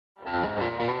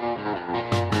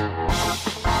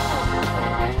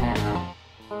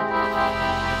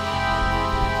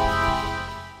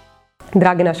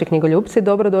Dragi naši knjigoljupci,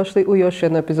 dobrodošli u još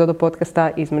jednu epizodu podcasta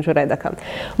Između redaka.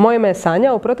 Moje ime je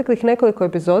Sanja, u proteklih nekoliko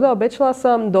epizoda obećala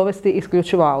sam dovesti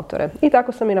isključivo autore. I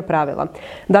tako sam i napravila.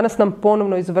 Danas nam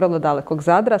ponovno iz vrlo dalekog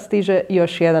Zadra stiže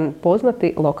još jedan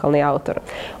poznati lokalni autor.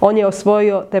 On je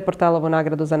osvojio te portalovu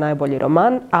nagradu za najbolji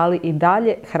roman, ali i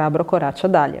dalje hrabro korača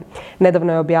dalje.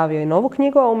 Nedavno je objavio i novu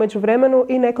knjigu, a u međuvremenu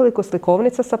i nekoliko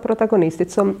slikovnica sa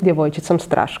protagonisticom, djevojčicom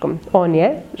Straškom. On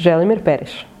je Želimir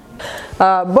Periš.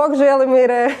 Bog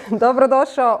Želimire,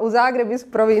 dobrodošao u Zagreb iz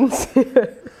provincije.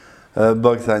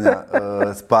 Bog Sanja,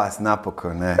 spas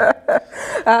napokon, ne.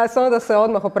 Samo da se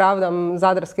odmah opravdam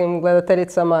zadarskim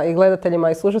gledateljicama i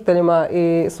gledateljima i slušateljima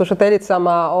i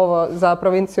slušateljicama, ovo za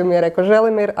provinciju mi je rekao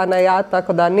Želimir, a ne ja,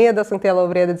 tako da nije da sam htjela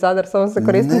uvrijediti Zadar, samo se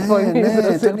koristim tvojim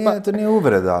izrazima. To nije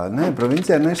uvreda, ne,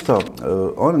 provincija je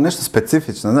nešto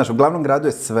specifično, znaš, u glavnom gradu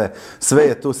je sve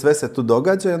je tu, sve se tu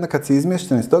događa i onda kad si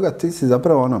izmješten iz toga ti si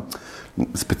zapravo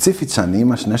specifičan,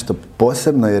 imaš nešto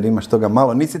posebno jer imaš toga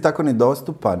malo, nisi tako ni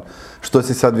dostupan, što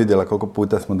si sad vidjela koliko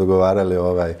puta smo dogovarali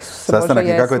sastanak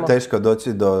i kako je teško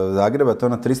doći do Zagreba, to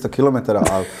je 300 km,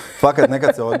 ali fakat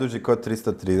nekad se oduži kod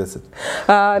 330.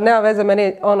 Nema veze,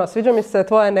 meni, sviđa mi se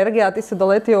tvoja energija, ti si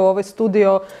doletio u ovaj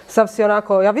studio, sav si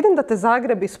onako, ja vidim da te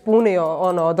Zagreb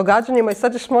ispunio događanjima i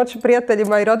sad ćeš moći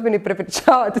prijateljima i rodbini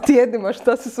prepričavati tjednima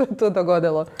što se sve tu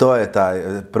dogodilo. To je taj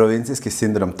provincijski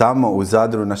sindrom, tamo u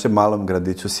Zadru, našem malom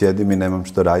gradiću, sjedim i nemam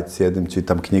što raditi, sjedim,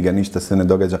 čitam knjige, ništa se ne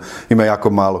događa. Ima jako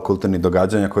malo kulturnih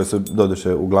događanja koje su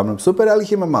doduše uglavnom super, ali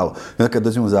ih ima malo. I onda kad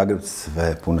dođem u Zagreb,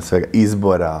 sve, puno svega,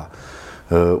 izbora,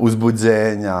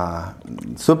 uzbuđenja,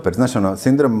 super, znaš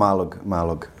sindrom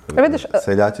malog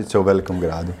seljačića u velikom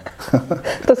gradu.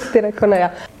 To si ti rekao, ne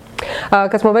ja.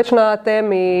 Kad smo već na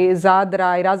temi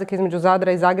Zadra i razlike između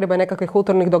Zadra i Zagreba i nekakvih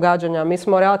kulturnih događanja, mi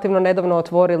smo relativno nedavno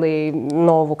otvorili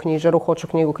novu knjižaru, Hoću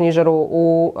knjižaru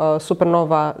u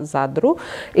Supernova Zadru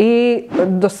i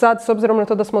do sad, s obzirom na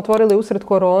to da smo otvorili usred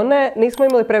korone, nismo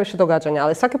imali previše događanja,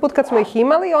 ali svaki put kad smo ih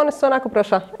imali, one su onako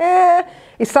prošla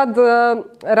i sad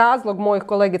razlog mojih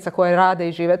kolegica koje rade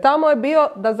i žive tamo je bio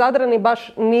da Zadrani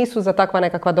baš nisu za takva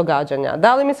nekakva događanja.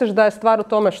 Da li misliš da je stvar u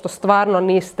tome što stvarno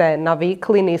niste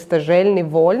navikli, niste željni,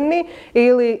 voljni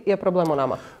ili je problem u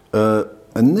nama?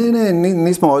 Ne,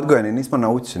 nismo odgojeni, nismo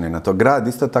naučeni na to. Grad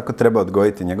isto tako treba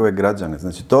odgojiti njegove građane.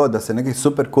 Znači to da se neki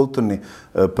super kulturni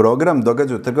program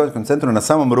događa u trgovačkom centru na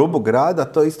samom rubu grada,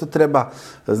 to isto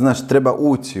treba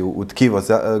ući u tkivo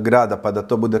grada pa da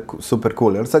to bude super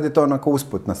cool. Jer sad je to onako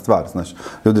usputna stvar, znaš.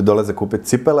 Ljudi dolaze kupiti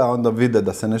cipele, a onda vide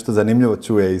da se nešto zanimljivo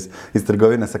čuje iz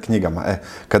trgovine sa knjigama.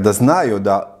 Kada znaju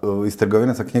da iz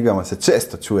trgovine sa knjigama se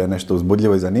često čuje nešto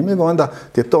uzbudljivo i zanimljivo, onda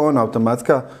ti je to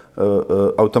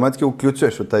automatski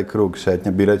uključuješ u taj krug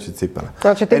šetnje birajući cipele.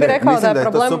 Znači ti bi rekao mislim da je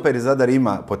problem... to super i Zadar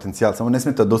ima potencijal, samo ne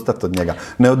smijete odustati od njega.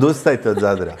 Ne odustajte od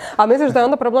Zadra. A misliš da je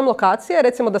onda problem lokacije?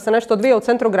 Recimo da se nešto odvija u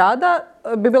centru grada,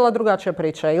 bi bila drugačija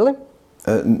priča, ili?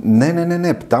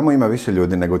 Ne, tamo ima više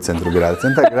ljudi nego u centru grada.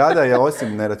 Centar grada je,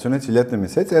 osim ne računajući ljetne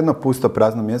mjesece, jedno pusto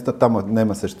prazno mjesto, tamo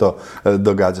nema se što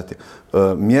događati.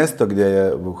 Mjesto gdje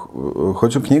je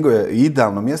Hoću knjigu je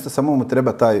idealno mjesto, samo mu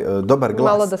treba taj dobar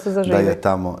glas. Malo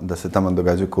da se tamo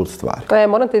događaju cool stvari.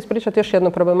 Moram ti ispričati još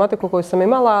jednu problematiku koju sam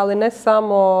imala, ali ne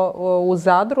samo u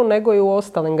Zadru, nego i u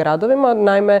ostalim gradovima.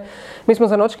 Naime, mi smo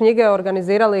za Noć knjige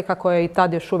organizirali, kako je i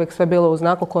tad još uvijek sve bilo u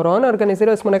znaku korone,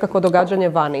 organizirali smo nekako događanje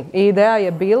vani. I ideja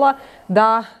je bila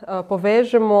da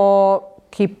povežemo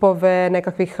kipove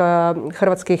nekakvih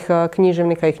hrvatskih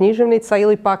književnika i književnica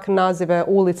ili pak nazive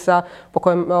ulica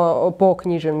po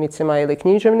književnicima ili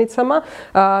književnicama.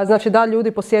 Znači da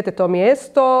ljudi posjete to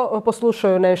mjesto,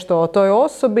 poslušaju nešto o toj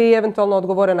osobi, eventualno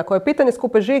odgovore na koje pitanje,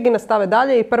 skupe žig i nastave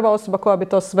dalje i prva osoba koja bi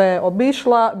to sve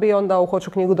obišla bi onda u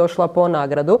Hoću knjigu došla po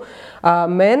nagradu.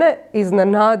 Mene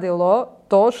iznenadilo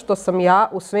to što sam ja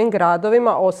u svim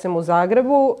gradovima, osim u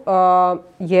Zagrebu,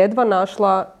 jedva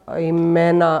našla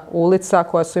imena ulica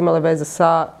koja su imale veze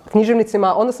sa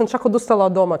književnicima. Onda sam čak odustala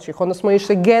od domaćih, onda smo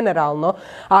išli generalno.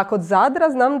 A kod Zadra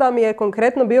znam da mi je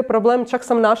konkretno bio problem, čak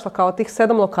sam našla kao tih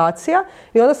 7 lokacija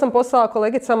i onda sam poslala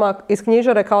kolegicama iz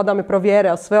knjižare kao da mi provjere,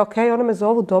 ali sve ok, one me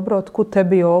zovu, dobro, otkud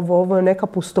tebi ovo je neka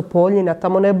pustopoljina,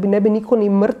 tamo ne bi niko ni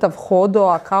mrtav hodao,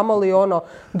 a kamoli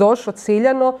došlo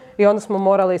ciljano i onda smo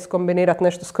morali iskombinirati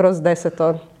nešto skroz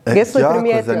deseto. Jesi li jako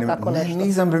primijetio zanimljivo. tako nešto? Ne,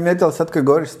 nisam primijetio, ali sad kad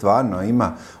govoriš stvarno,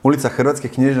 ima ulica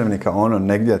Hrvatskih književnika, ono,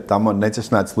 negdje tamo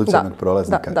nećeš naći slučajnog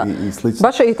prolaznika i slično.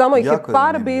 Baš je, i tamo ih je Jako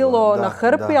par zanimljivo. bilo na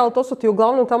hrpi, ali to su ti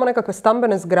uglavnom tamo nekakve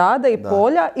stambene zgrade i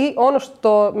polja. I ono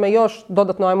što me još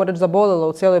dodatno, ajmo reći, zabolilo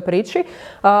u cijeloj priči,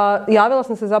 javila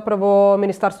sam se zapravo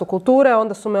Ministarstvu kulture,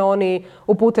 onda su me oni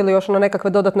uputili još na nekakve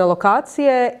dodatne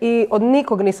lokacije i od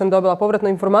nikog nisam dobila povratnu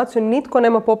informaciju, nitko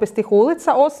nema popis tih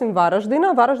ulica, osim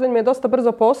Varaždina. Varaždin mi je dosta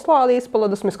brzo poslao, ali ispalo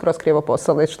da su mi skroz krivo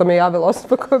poslali, što mi je javila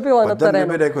osoba koja je bila na terenu. Da, ne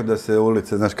bih rekao da se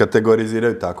ulice, znaš,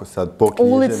 kategoriziraju tako sad po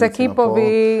književnicima. Ulice,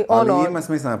 kipovi, ali ima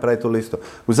smisla napraviti tu listu.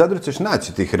 U Zadru ćeš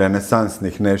naći tih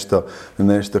renesansnih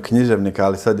nešto književnika,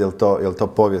 ali sad je li to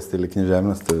povijest ili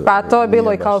književnost? Pa to je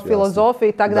bilo i kao filozofija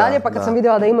i tak dalje, pa kad sam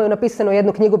vidjela da imaju napisanu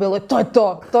jednu knjigu, bilo je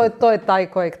to je taj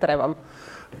kojeg trebam.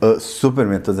 Super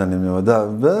mi je to zanimljivo, da,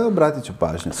 obratit ću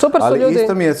pažnju. Super su ali ljudi.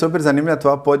 Isto mi je super zanimljiva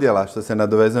tvoja podjela što se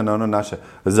nadovezuje na ono naše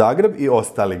Zagreb i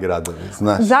ostali gradovi,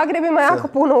 znaš. Zagreb ima jako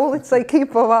puno ulica i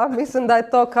kipova, mislim da je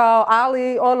to kao,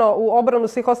 ali u obranu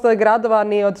svih ostalih gradova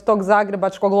ni od tog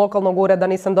zagrebačkog lokalnog ureda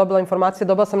nisam dobila informacije,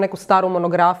 dobila sam neku staru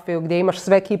monografiju gdje imaš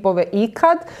sve kipove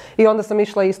ikad i onda sam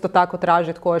išla isto tako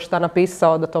tražiti ko je šta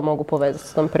napisao da to mogu povezati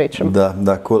s tom pričom.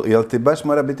 Da, cool. Jel ti baš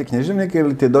mora biti književnik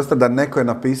ili ti je dosta da neko je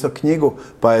napisao knjigu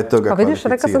pa je to ga kvalificira? Pa vidiš,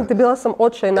 rekla sam ti, bila sam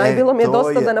očajna i bilo mi je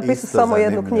dosta da napisu samo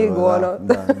jednu knjigu.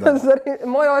 Da.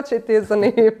 Moj očaj ti je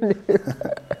zanimljiv.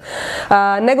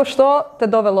 Nego što te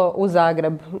dovelo u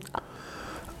Zagreb?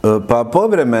 Pa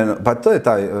povremeno, pa to je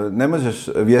taj, ne možeš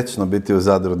vječno biti u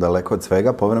Zadru daleko od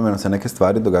svega, povremeno se neke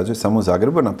stvari događaju samo u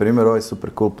Zagrebu, na primjer ovaj super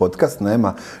cool podcast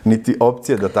nema niti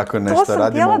opcije da tako nešto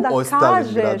radimo u ostalim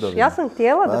gradovima. Ja sam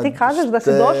htjela da ti kažeš da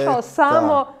si došao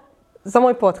samo za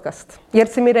moj podcast, jer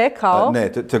si mi rekao...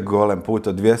 Ne, to je golem put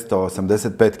od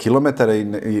 285 km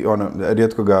i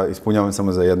rijetko ga ispunjavam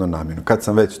samo za jednu namjenu. Kad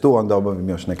sam već tu, onda obavim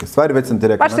još neke stvari. Već sam ti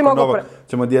rekao, nakon ovo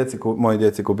ćemo moji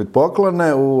djeci kupiti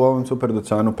poklone u ovom super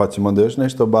dućanu, pa ćemo onda još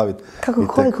nešto obaviti. Kako,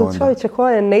 koliko čovječe,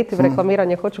 koje je native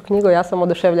reklamiranje, hoću knjigu, ja sam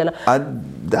oduševljena. A,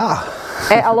 da.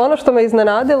 Ali ono što me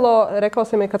iznenadilo, rekao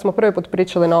sam mi kad smo prvi put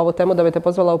pričali na ovu temu da bi te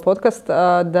pozvala u podcast,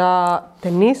 da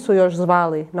te nisu još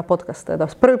zvali na podcaste, da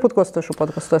prvi put gostuješ u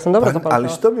podcastu, ja sam dobro zapamtila. Ali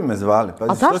što bi me zvali?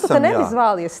 A zašto te ne bi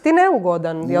zvali? Jesi ti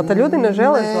neugodan? Jel te ljudi ne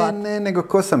žele zvati? Ne, nego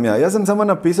ko sam ja? Ja sam samo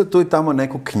napisao tu i tamo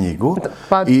neku knjigu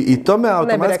i to me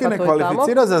automatski ne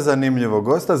kvalificira za zanimljivog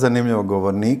gosta, zanimljivog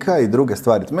govornika i druge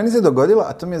stvari. Meni se dogodilo,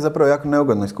 a to mi je zapravo jako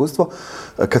neugodno iskustvo,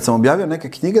 kad sam objavio neke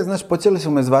knjige, znaš, počeli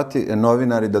su me zvati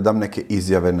novinari da dam neke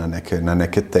izjave na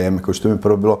neke teme, koje što mi je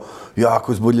prvo bilo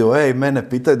jako uzbudljivo. Mene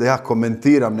pitaju da ja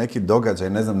komentiram neki događaj,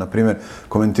 ne znam, na primjer,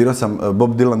 komentirao sam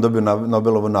Bob Dylan dobio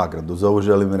Nobelovu nagradu, zovu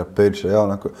Želimira Perića, ja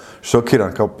onako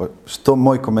šokiran, kao pa što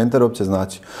moj komentar uopće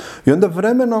znači. I onda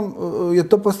vremenom je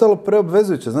to postalo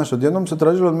preobvezujuće, znaš, odjednom su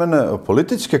tražili od mene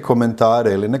političke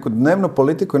komentare ili neku dnevnu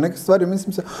politiku i neke stvari,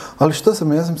 mislim se, ali što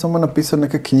sam, ja sam samo napisao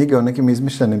neke knjige o nekim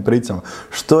izmišljenim pričama,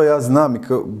 što ja znam i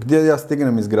gdje ja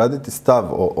stignem izgraditi stav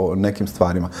o nekim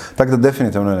stvarima. Tako da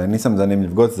definitivno nisam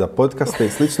zanimljiv gost za podcaste i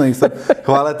slično i sad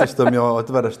hvala ti što mi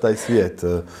otvaraš taj svijet,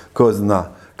 ko zna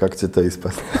kako će to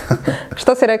ispasti.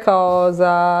 Što si rekao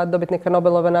za dobitnika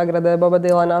Nobelove nagrade Boba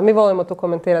Dylana? Mi volimo tu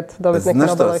komentirati dobitnike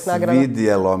Nobelovih nagrada.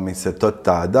 Svidjelo mi se to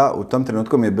tada. U tom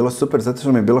trenutku mi je bilo super zato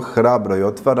što mi je bilo hrabro i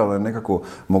otvaralo nekakvu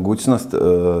mogućnost,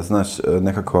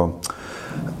 nekako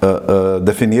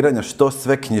definiranja što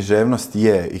sve književnost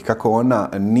je i kako ona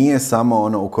nije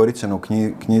samo ukoričena u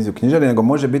knjizi u knjižari, nego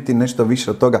može biti nešto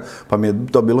više od toga, pa mi je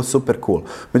to bilo super cool.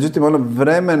 Međutim,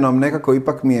 vremenom nekako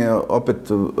ipak mi je opet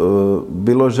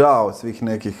bilo žao svih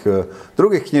nekih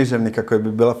drugih književnika koji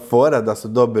bi bila fora da su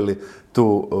dobili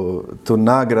tu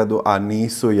nagradu, a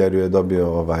nisu jer ju je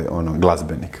dobio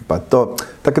glazbenik. Pa to,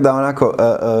 tako da onako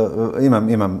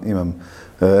imam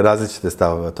različite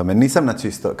stavove o tome. Nisam na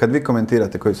čisto. Kad vi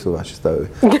komentirate, koji su vaši stavovi?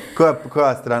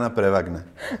 Koja strana prevagne?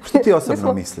 Što ti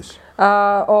osobno misliš?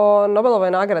 O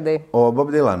Nobelovoj nagradi. O Bob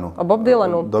Dylanu. O Bob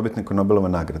Dylanu. Dobitniku Nobelove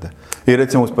nagrade. I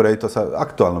recimo usporediti to sa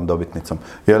aktualnom dobitnicom.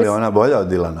 Je li ona bolja od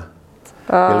Dylana?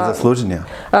 Je li zasluženija?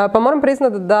 Pa moram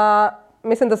priznati da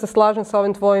mislim da se slažem sa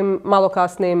ovim tvojim malo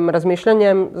kasnijim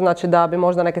razmišljanjem, znači da bi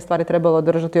možda neke stvari trebalo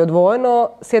držati odvojeno.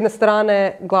 S jedne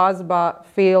strane, glazba,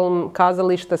 film,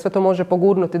 kazalište, sve to može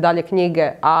pogurnuti dalje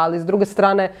knjige, ali s druge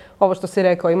strane, ovo što si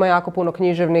rekao, ima jako puno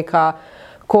književnika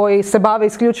koji se bave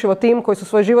isključivo tim, koji su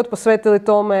svoj život posvetili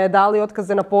tome, dali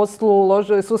otkaze na poslu,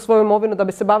 uložili su svoju imovinu da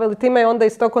bi se bavili time i onda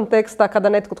iz tog konteksta kada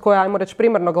netko tko je, ajmo reći,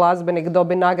 primarno glazbenik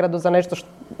dobi nagradu za nešto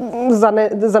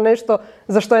za nešto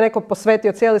za što je neko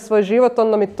posvetio cijeli svoj život,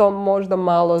 onda mi to možda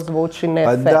malo zvuči ne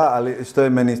Pa fair. da, ali što je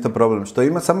meni isto problem? Što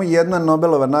ima samo jedna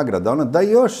Nobelova nagrada, ona da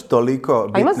još toliko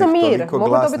bitnih, A ima za mir, toliko mogu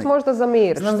glasnih. dobiti možda za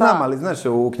mir, Znam, ali znaš,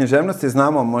 u književnosti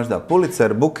znamo možda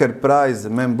Pulitzer, Booker Prize,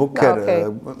 Man Booker, Da, okej.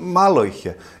 malo ih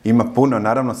je. Ima puno,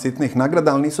 naravno, sitnih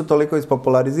nagrada, ali nisu toliko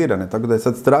ispopularizirane, tako da je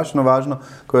sad strašno važno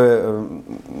ko je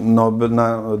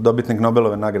dobitnik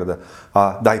Nobelove nagrade.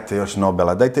 A dajte još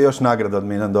Nobela, dajte još nagrada od $1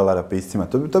 milion piscima,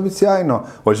 to bi sjajno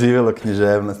oživjelo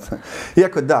književnost.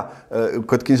 Iako da,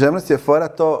 kod književnosti je fora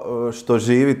to što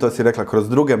živi, to si rekla, kroz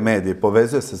druge medije,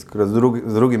 povezuje se s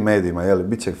drugim medijima, jeli,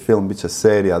 bit će film, bit će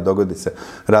serija, dogodi se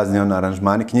razni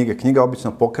aranžmani, knjiga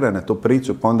obično pokrene tu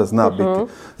priču, pa onda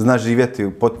zna živjeti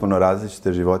u potpuno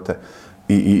različite živote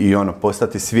i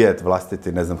postati svijet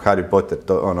vlastiti, ne znam, Harry Potter,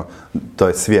 to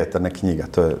je svijet, a ne knjiga,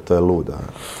 to je ludo.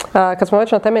 Kad smo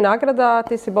već na temi nagrada,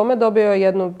 ti si bome dobio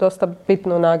jednu dosta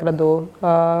bitnu nagradu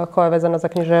koja je vezana za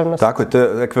književnost. Tako je, to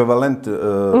je ekvivalent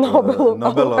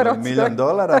Nobelove $1 milion,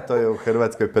 to je u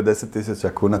Hrvatskoj 50.000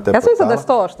 kuna te portala. Ja sam mislila da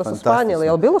je 100, što su smanjili,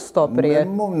 je li bilo 100 prije?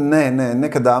 Ne,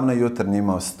 nekad davno jutarnji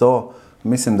imao 100,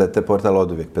 mislim da je te portal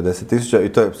oduvijek 50.000 i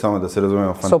to je, samo da se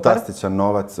razumijemo, fantastičan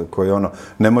novac koji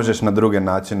ne možeš na druge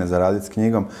načine zaraditi s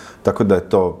knjigom, tako da je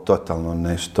to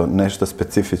totalno nešto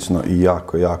specifično i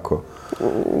jako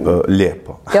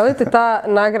lijepo. Je li ti ta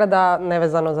nagrada,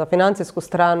 nevezano za financijsku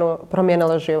stranu,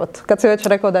 promijenila život? Kad si već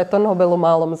rekao da je to Nobel u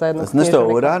malom za jednog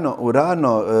književnika.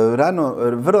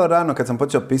 Vrlo rano kad sam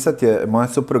počeo pisati je moja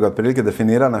supruga otprilike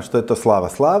definirana što je to slava.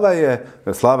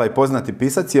 Slava i poznati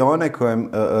pisac je onaj kojem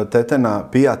tete na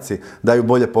pijaci daju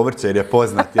bolje povrće jer je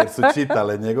poznat, jer su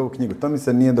čitale njegovu knjigu. To mi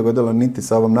se nije dogodilo niti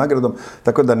sa ovom nagradom,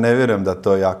 tako da ne vjerujem da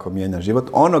to jako mijenja život.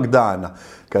 Onog dana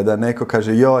kada neko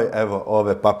kaže, joj, evo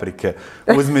ove paprike,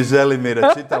 uzmi Želimire,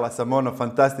 čitala sam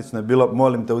fantastično je bilo,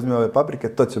 molim te uzmi ove paprike,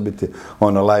 to će biti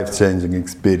life changing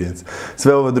experience.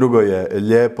 Sve ovo drugo je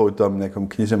lijepo u tom nekom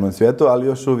književnom svijetu, ali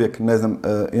još uvijek, ne znam,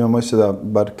 imam osjećaj da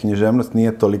bar književnost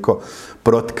nije toliko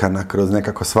protkana kroz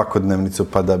nekako svakodnevnicu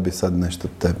pa da bi sad nešto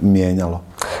te mijenjalo.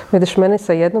 Vidiš, meni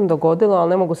se jednom dogodilo, ali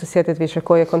ne mogu se sjetiti više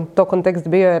koji je to kontekst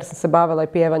bio jer sam se bavila i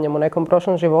pjevanjem u nekom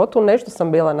prošlom životu. Nešto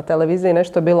sam bila na televiziji,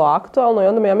 nešto je bilo aktualno i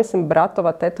onda mi, ja mislim,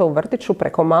 bratova teta u vrtiću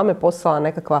preko mame poslala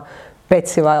nekakva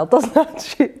peciva, jel to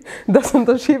znači da sam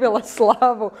doživjela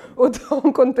slavu u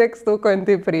tom kontekstu u kojem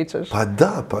ti pričaš? Pa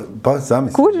da, pa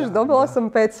zamisli. Kužiš, dobila sam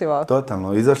peciva.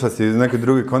 Totalno, izašla si iz neki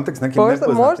drugi kontekst, neki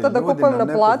nepoznati ljudi. Možda da kupujem na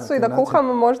placu i da kuham,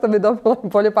 možda bi dobila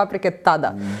bolje paprike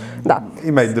tada. Da.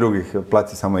 Ima i drugih,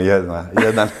 plac je samo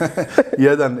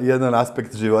jedan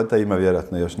aspekt života, ima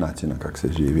vjerojatno još načina kako se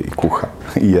živi i kuha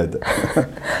i jede.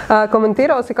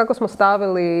 Komentirao si kako smo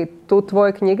stavili tu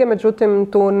tvoje knjige, međutim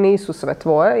tu nisu sve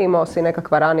tvoje, imao si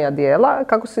nekakva ranija dijela.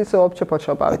 Kako si se uopće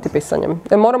počeo baviti pisanjem?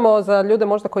 Moramo za ljude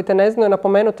možda koji te ne znaju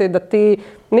napomenuti da ti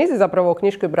nisi zapravo u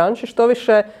knjiškoj branši, što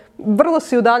više vrlo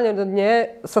si udaljen od nje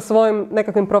sa svojim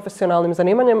nekakvim profesionalnim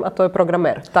zanimanjem, a to je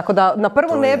programer. Tako da na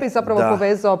prvu ne bi zapravo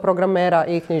povezao programera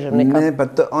i književnika. Ne, pa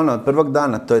to, od prvog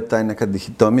dana to je taj neka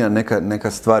dihitomija,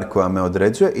 neka stvar koja me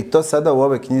određuje i to sada u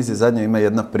ovoj knjizi zadnjoj ima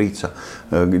jedna priča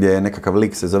gdje je nekakav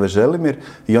lik se zove Želimir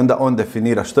i onda on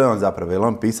definira što je on zapravo, je li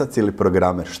on pisac ili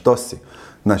programer, što si?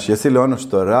 Znaš, jesi li ono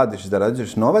što radiš,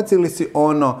 zarađuješ novac ili si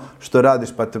ono što radiš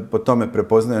pa te po tome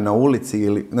prepoznaju na ulici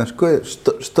ili, znaš,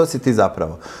 što si ti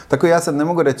zapravo? Tako ja sad ne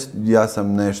mogu reći ja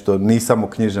sam nešto, nisam u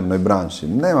književnoj branši,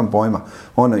 nemam pojma.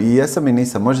 I jesam i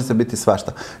nisam, može se biti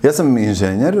svašta. Ja sam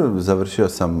inženjer, završio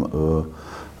sam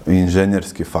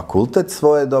inženjerski fakultet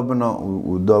svojedobno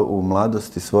u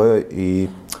mladosti svojoj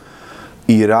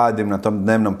i radim na tom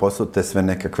dnevnom poslu te sve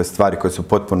nekakve stvari koje su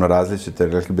potpuno različite,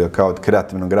 rekli bi kao od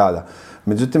kreativnog rada.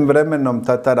 Međutim, vremenom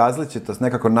ta različitost,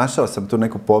 nekako našao sam tu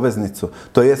neku poveznicu,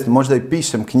 to jest možda i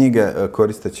pišem knjige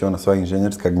koristeći svoja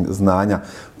inženjerska znanja,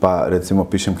 pa recimo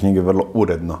pišem knjige vrlo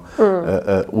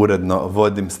uredno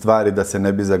vodim stvari da se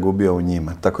ne bi zagubio u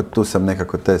njima. Tako tu sam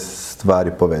nekako te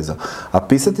stvari povezao. A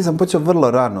pisati sam počeo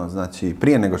vrlo rano, znači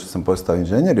prije nego što sam postao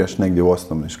inženjer, još negdje u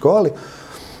osnovnoj školi.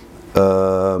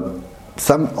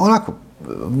 Sam onako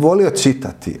volio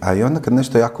čitati, a i onda kad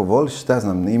nešto jako voliš, šta ja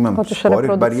znam, imam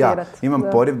poriv, bar ja, imam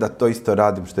poriv da to isto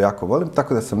radim što jako volim,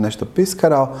 tako da sam nešto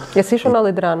piskarao. Jesi išao na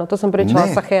Lidrano? To sam pričala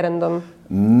sa Herendom.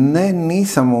 Ne,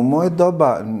 nisam. U moje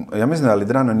doba, ja mislim da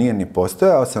Lidrano nije ni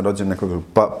postojao, sam rođen nekog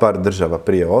par država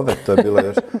prije ove, to je bilo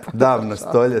još davno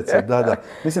stoljeće. Da.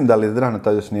 Mislim da Lidrano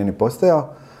tad još nije ni postojao.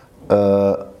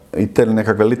 I te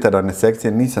nekakve literarne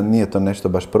sekcije nije to nešto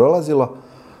baš prolazilo.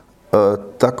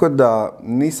 Tako da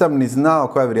nisam ni znao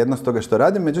koja je vrijednost toga što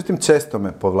radim, međutim često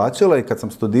me povlačilo i kad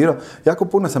sam studirao, jako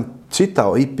puno sam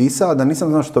čitao i pisao da nisam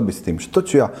znao što bi s tim. Što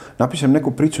ću ja? Napišem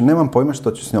neku priču, nemam pojma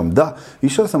što ću s njom. Da,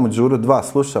 išao sam u Đuru 2,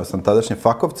 slušao sam tadašnje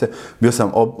fakovce, bio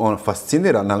sam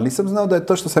fasciniran, ali nisam znao da je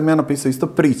to što sam ja napisao isto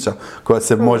priča koja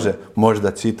se može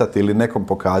možda čitati ili nekom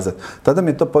pokazati. Tada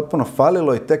mi je to potpuno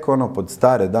falilo i tek pod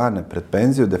stare dane pred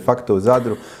penziju, de facto u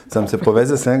Zadru, sam se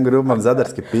povezao s jednim grupom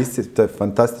zadarski pisci, to je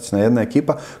fantastična jedna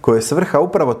ekipa koja je svrha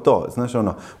upravo to, znaš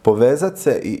povezati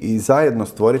se i zajedno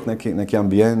stvoriti neki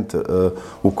ambijent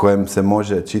u kojem se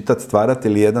može čitati, stvarati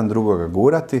ili jedan drugoga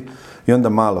gurati i onda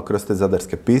malo kroz te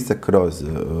zadarske pisce,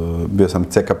 bio sam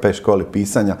CKP školi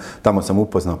pisanja, tamo sam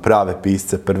upoznao prave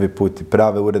pisce prvi put i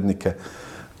prave urednike.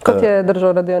 Ko ti je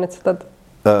držao radionice tad?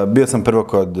 Bio sam prvo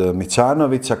kod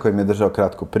Mićanovića koji mi je držao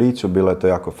kratku priču, bilo je to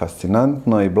jako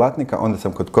fascinantno i Blatnika, onda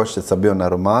sam kod Košteca bio na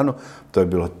romanu, to je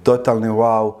bilo totalni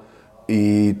wow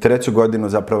i 3. godinu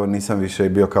zapravo nisam više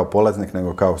bio kao polaznik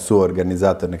nego kao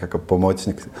suorganizator, nekakav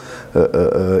pomoćnik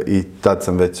i tad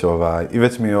sam i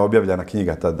već mi je objavljena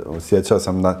knjiga, tad osjećao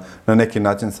sam na neki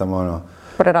način sam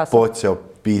počeo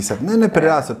pisati. Ne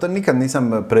prerasao, to nikad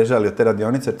nisam prežalio te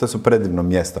radionice jer to su predivno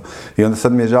mjesto. I onda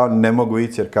sad mi je žao, ne mogu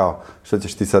ići jer kao, što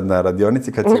ćeš ti sad na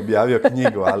radionici kad si objavio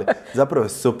knjigu, ali zapravo je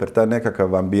super, taj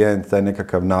nekakav ambijent, taj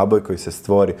nekakav naboj koji se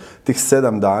stvori. Tih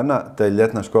 7 dana, ta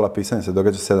ljetna škola pisanja se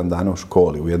događa 7 dana u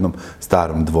školi, u jednom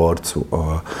starom dvorcu.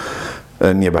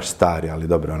 Nije baš stari, ali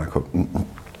dobro, onako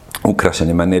ukrašen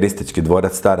je maniristički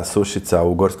dvorac, stara Sušica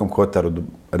u Gorskom kotaru,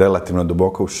 relativno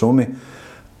duboko u šumi.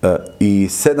 I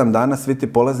 7 dana svi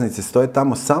ti polaznici stoje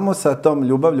tamo samo sa tom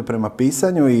ljubavlju prema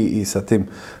pisanju i sa tim,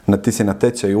 ti si na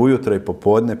tečaju ujutro i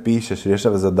popodne, pišeš,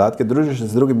 rješavaš zadatke, družiš se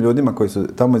s drugim ljudima koji su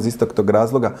tamo iz istog tog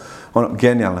razloga,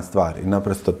 genijalna stvar i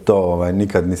naprosto to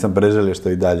nikad nisam preželio što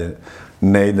i dalje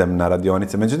ne idem na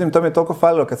radionice. Međutim, to mi je toliko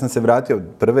falilo kad sam se vratio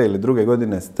 1. ili 2.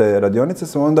 godine s te radionice,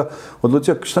 sam onda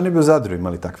odlučio što ne bi u Zadru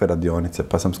imali takve radionice,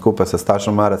 pa sam skupa sa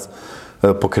Stašom Marac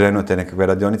pokrenuo te nekakve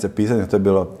radionice pisanja, to je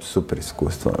bilo super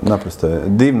iskustvo. Naprosto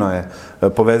divno je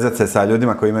povezati se sa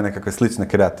ljudima koji imaju nekakve slične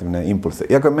kreativne impulse.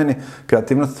 Iako je meni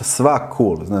kreativnost sva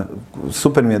cool,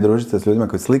 super mi je družiti se s ljudima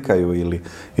koji slikaju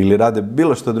ili rade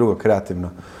bilo što drugo kreativno.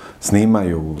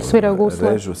 Snimaju,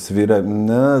 režu, sviraju,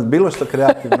 bilo što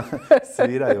kreativno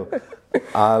sviraju,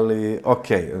 ali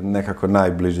nekako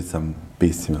najbliži sam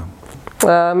piscima.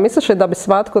 Misliš li da bi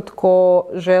svatko tko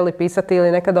želi pisati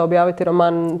ili nekada objaviti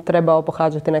roman trebao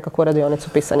pohađati nekakvu radionicu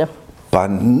pisanja? Pa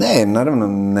ne, naravno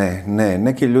ne.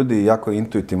 Neki ljudi jako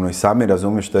intuitivno i sami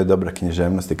razumiju što je dobra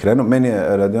književnost i krenu. Meni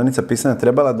je radionica pisanja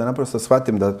trebala da naprosto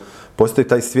shvatim da postoji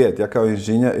taj svijet. Ja kao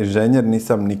inženjer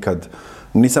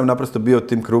nisam naprosto bio u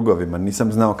tim krugovima,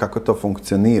 nisam znao kako to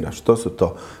funkcionira, što su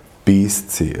to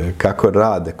pisci, kako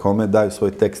rade, kome daju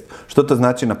svoj tekst, što to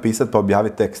znači napisati pa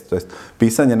objaviti tekst. To jest,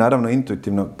 pisanje naravno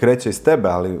intuitivno kreće iz tebe,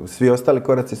 ali svi ostali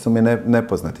koraci su mi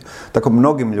nepoznati. Tako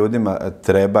mnogim ljudima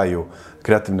trebaju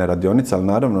kreativne radionice, ali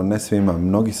naravno ne svima,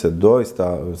 mnogi se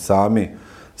doista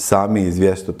sami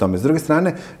izvijeste o tome. S druge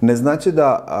strane, ne znači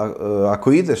da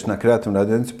ako ideš na kreativnu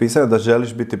radionicu pisanja da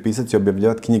želiš biti pisac i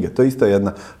objavljivati knjige. To je isto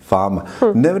jedna fama.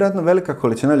 Nevjerojatno velika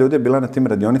količina ljudi je bila na tim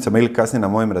radionicama ili kasnije na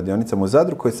mojim radionicama u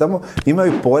Zadru koji samo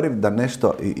imaju poriv da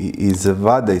nešto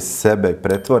izvade iz sebe i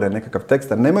pretvore nekakav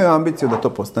tekst, a nemaju ambiciju da to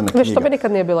postane knjiga. Što mi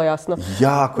nikad nije bilo jasno.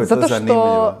 Jako je to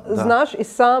zanimljivo. Zato što znaš i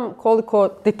sam koliko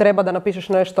ti treba da napišeš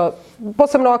nešto.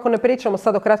 Posebno ako ne pričamo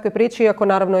sad o kratkoj priči, iako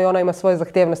naravno i ona ima svoje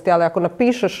zahtjevnosti, ali ako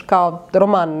napišeš kao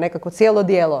roman, nekako cijelo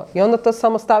djelo i onda to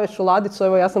samo staviš u ladicu,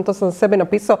 evo ja sam to sam sebi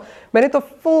napisao, meni je to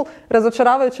full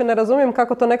razočaravajuće, ne razumijem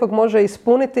kako to nekog može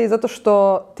ispuniti zato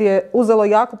što ti je uzelo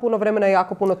jako puno vremena i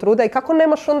jako puno truda i kako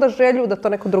nemaš onda želju da to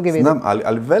neko drugi vidi. Znam,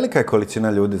 ali velika je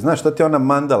količina ljudi, znaš, što ti je ona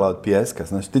mandala od pijeska,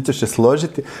 znaš, ti ćeš je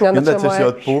složiti i onda ćeš je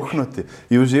otpuhnuti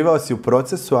i uživao si u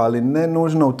procesu, ali ne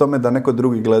nužno u tome da neko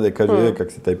drugi gleda i kaže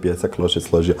kak si taj pijesak loše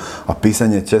složio, a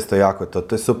pisanje je često jako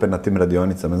to je super na tim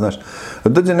radionicama, znaš.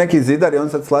 Dođe neki zidar i on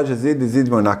sad slaže zid i zid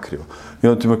mu je nakrivo. I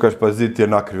on ti mu kaže, pa zid ti je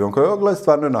nakrivo. On kaže, gledaj,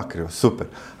 stvarno je nakrivo, super.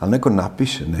 Ali neko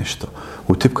napiše nešto,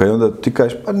 utipka i onda ti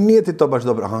kažeš, pa nije ti to baš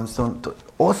dobro. A on to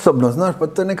osobno, znaš, pa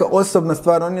to je neka osobna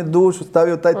stvar, on je dušu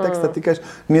stavio taj tekst, a ti kažeš,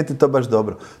 nije ti to baš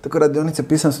dobro. Tako radionice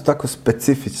pisane su tako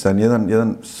specifičan,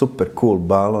 jedan super cool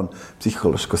balon,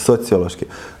 psihološko, sociološki,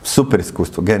 super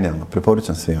iskustvo, genijalno,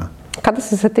 preporučam svima. Kada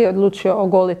si se ti odlučio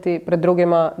ogoliti pred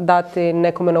drugima, dati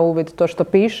nekome na uvid to što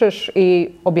pišeš i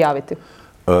objaviti?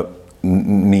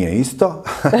 Nije isto.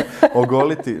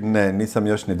 Ogoliti, ne, nisam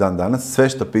još ni dan danas. Sve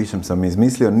što pišem sam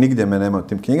izmislio, nigdje me nema u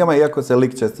tim knjigama, iako se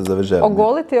lik često zove Želimir.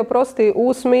 Ogoliti, oprosti,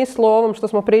 u smislu ovom što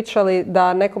smo pričali,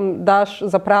 da nekom daš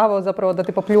za pravo zapravo da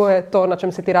ti popljuje to na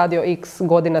čem si ti radio x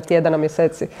godina, tjedana,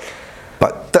 mjeseci. Pa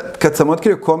kad sam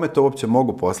otkrio kome to uopće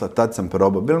mogu poslati, tad sam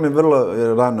probao. Bilo mi vrlo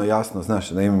rano jasno, znaš,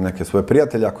 da imam neke svoje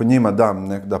prijatelje, ako njima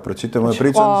dam da pročitaju moju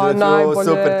priču, onda će reći, o,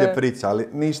 super ti je priča, ali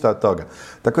ništa od toga.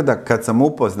 Tako da kad sam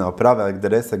upoznao prave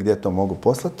adrese gdje to mogu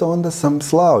poslati, onda sam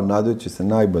slao, nadajući se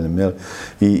najboljem, jel?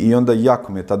 I onda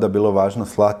jako mi je tada bilo važno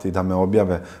slati da me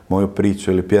objave moju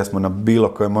priču ili pjesmu na bilo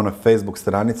kojem Facebook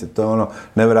stranici, to je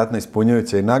nevjerojatno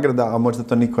ispunjujuće i nagrada, a možda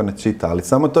to niko ne čita, ali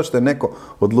samo to što je neko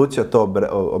odlučio to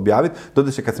objaviti.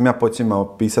 Doduše, kad sam ja počimao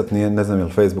pisati, ne znam je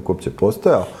li Facebook uopće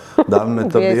postojao, davno je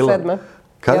to bilo. 2007.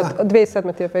 Kada?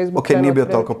 2007. ti je Facebook. Ok, nije bio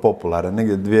toliko popularan.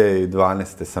 Negdje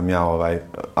 2012. sam ja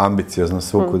ambiciozno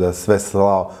svukuda sve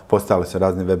slao, postojali su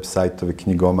razni web sajtovi,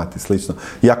 knjigomat i slično.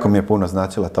 Jako mi je puno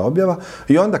značila ta objava.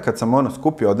 I onda kad sam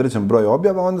skupio određen broj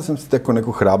objava, onda sam stekao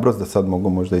neku hrabrost da sad mogu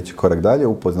možda ići korak dalje,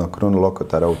 upoznao Krunu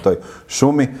Lokotara u toj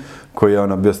šumi, koji je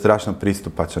bio strašno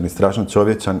pristupačan i strašno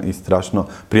čovječan i strašno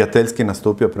prijateljski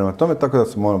nastupio prema tome, tako da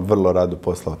sam vrlo rado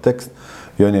poslao tekst.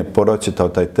 I on je pročitao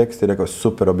taj tekst i rekao,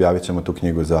 super, objavit ćemo tu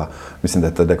knjigu mislim da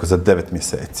je tad rekao, za 9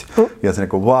 mjeseci. Ja sam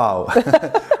rekao, wow!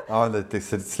 A onda je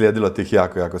slijedilo tih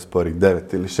jako sporih 9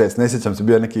 ili 6. Ne sjećam se,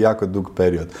 bio neki jako dug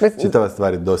period. Čitava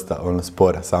stvar je dosta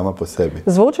spora, sama po sebi.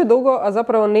 Zvuči dugo, a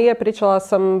zapravo nije. Pričala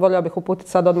sam, voljela bih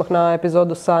uputiti sad odmah na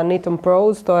epizodu sa Nitom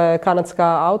Prose, to je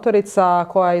kanadska autorica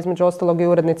koja je između ostalog i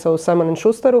urednica u Simon &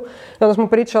 Schusteru. I onda smo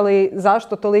pričali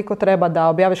zašto toliko treba da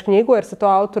objaviš knjigu, jer se to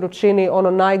autoru čini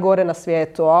najgore na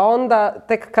svijetu. A onda,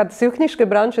 tek kad si u knjiškoj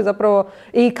branši zapravo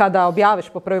i kada objaviš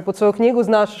po prvi put svoju knjigu,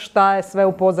 znaš šta je sve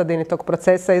u pozadini tog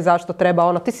procesa i zašto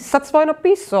treba ti si sad svoje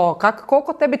napisao,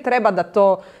 koliko tebi treba da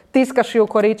to tiskaš i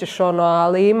ukoričiš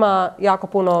ali ima jako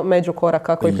puno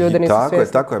međukoraka kojih ljudi nisu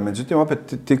svjesni. Tako je. Međutim, opet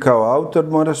ti kao autor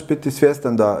moraš biti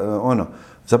svjestan da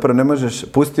zapravo ne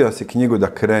možeš, pustio si knjigu da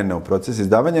krene u proces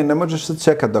izdavanja i ne možeš sad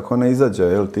čekati dok ona izađe,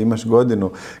 jel? Ti imaš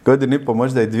godinu i pol,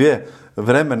 možda i 2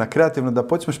 vremena kreativno da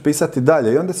počneš pisati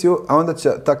dalje. I onda će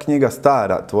ta knjiga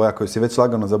stara tvoja, koju si već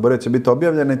lagano zaboravio, će biti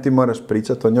objavljena i ti moraš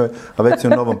pričati o njoj, a već si u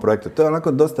novom projektu. To je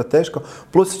onako dosta teško.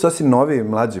 Plus što si novi,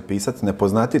 mlađi pisac,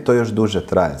 nepoznati, to još duže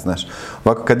traje, znaš.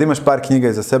 Ovako, kad imaš par knjiga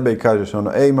iza sebe i kažeš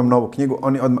imam novu knjigu,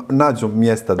 oni odmah nađu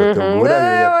mjesta da te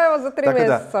uguraju. Evo, za 3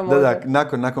 mjeseca možda.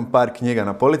 Nakon par knjiga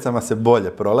na policama se bolje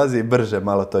prolazi i brže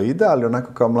malo to ide, ali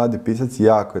onako kao mladi pisac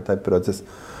jako je taj proces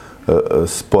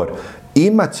spor.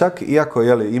 Ima čak, iako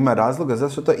ima razloga,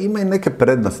 zašto to ima i neke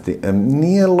prednosti.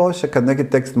 Nije loše kad neki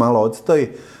tekst malo odstoji,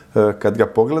 kad ga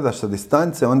pogledaš sa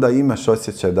distance, onda imaš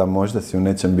osjećaj da možda si u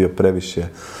nečem bio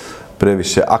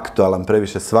previše aktualan,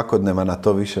 previše svakodnevan, a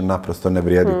to više naprosto ne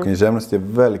vrijedi. U književnosti je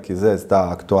veliki zez, ta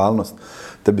aktualnost.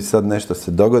 Tebi sad nešto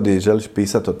se dogodi i želiš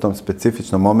pisati o tom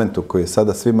specifičnom momentu koji je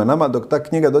sada svima nama, dok ta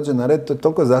knjiga dođe na red, to je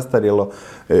toliko zastarjelo,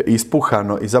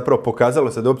 ispuhano i zapravo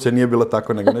pokazalo se da uopće nije bilo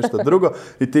tako nego nešto drugo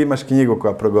i ti imaš knjigu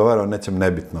koja progovara o nečem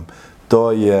nebitnom.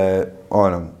 To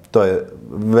je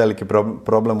veliki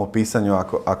problem u pisanju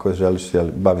ako želiš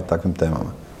baviti takvim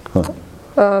temama.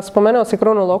 Spomenuo si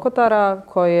Krunu Lokotara,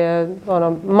 koji je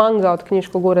manga od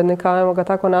knjiškog urednika, ajmo ga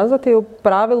tako nazvati, u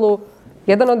pravilu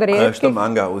jedan od rijetkih... Što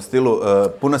manga? U stilu,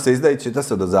 puno se izdaje i čita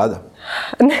se do zada?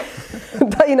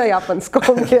 Da, i na japanskom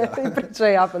je, i priča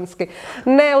je japanski.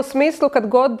 Ne, u smislu kad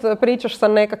god pričaš sa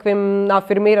nekakvim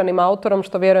afirmiranim autorom,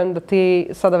 što vjerujem da ti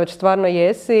sada već stvarno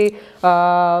jesi,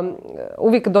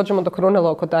 uvijek dođemo do Krune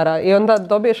Lokotara i onda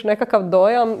dobiješ nekakav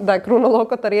dojam da je Kruna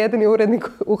Lokotar jedini urednik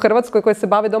u Hrvatskoj koji se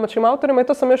bavi domaćim autorima i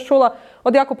to sam još čula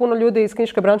od jako puno ljudi iz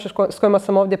knjiške branše s kojima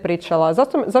sam ovdje pričala.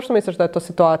 Zašto misliš da je to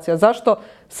situacija? Zašto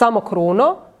samo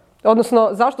Kruno? Odnosno,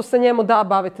 zašto se njemu da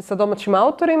baviti sa domaćim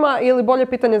autorima ili bolje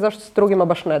pitanje zašto se drugima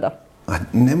baš ne da?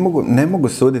 Ne mogu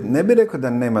suditi. Ne bih rekao da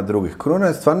nema drugih. Kruna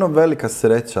je stvarno velika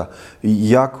sreća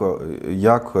i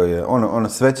jako je,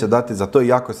 sve će dati za to i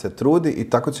jako se trudi i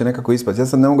tako će nekako ispati. Ja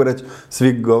sad ne mogu reći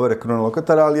svi govore Kruna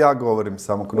Lokotara, ali ja govorim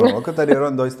samo Kruna Lokotar jer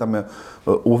on doista me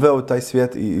uveo u taj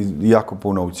svijet i jako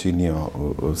puno učinio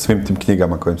svim tim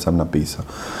knjigama kojim sam napisao.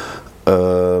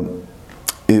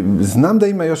 Znam da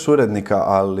ima još urednika,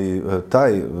 ali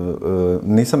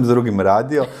nisam s drugim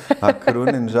radio, a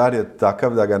Krunin žar je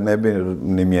takav da ga ne bi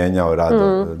ni mijenjao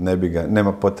rado,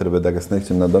 nema potrebe da ga s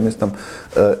nečim nadomjestam.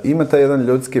 Ima taj jedan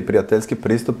ljudski, prijateljski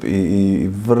pristup i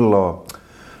vrlo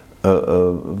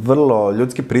vrlo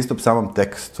ljudski pristup samom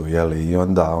tekstu, jeli, i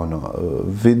onda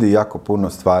vidi jako puno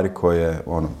stvari koje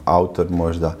autor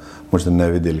možda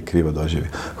ne vidi ili krivo doživi.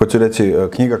 Hoću reći,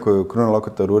 knjiga koju Kruno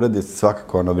Lokotar uredi je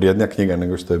svakako vrijednija knjiga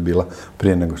nego što je bila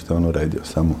prije nego što je on uredio,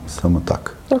 samo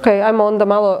tako. Ok, ajmo onda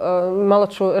malo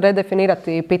ću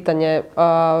redefinirati pitanje.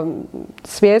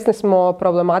 Svjesni smo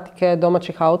problematike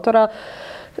domaćih autora.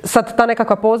 Sad, ta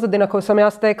nekakva pozadina koju sam ja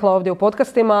stekla ovdje u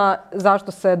podcastima,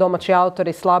 zašto se domaći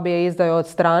autori slabije izdaju od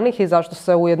stranih i zašto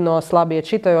se ujedno slabije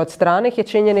čitaju od stranih, je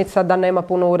činjenica da nema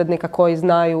puno urednika koji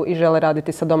znaju i žele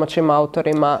raditi sa domaćim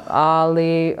autorima,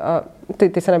 ali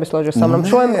ti se ne bi složio sa mnom.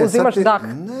 Čujem, uzimaš dah.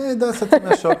 Ne, da, sad sam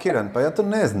šokiran, pa ja to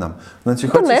ne znam. Znači,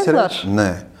 to ne znaš?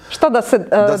 Ne. Što, da se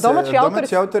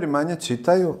domaći autori manje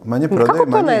čitaju, manje prodaju,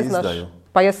 manje izdaju?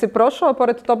 Pa jesi prošao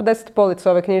pored top 10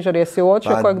 polica ove knjižare, jesi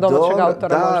uočio kojeg domaćeg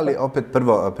autora možda? Da, ali opet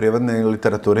prvo, prijevodne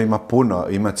literature ima puno,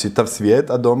 ima čitav svijet,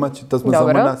 a domaći to smo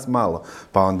samo nas malo.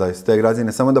 Pa onda iz te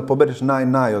razine, samo da pobereš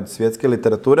naj od svjetske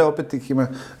literature, opet ih ima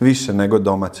više nego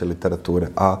domaće literature.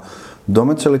 A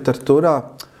domaća literatura,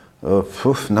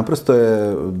 naprosto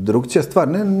je drugčija stvar.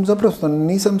 Ne, zapravo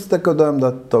nisam stekao dojam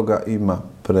da toga ima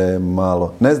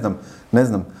premalo. Ne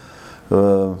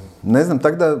znam,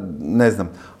 tako da ne znam.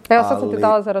 Evo, sad sam ti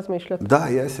dala za razmišljati. Da,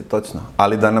 jesi, točno.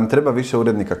 Ali da nam treba više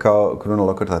urednika kao Kruno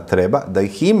Lokotar treba, da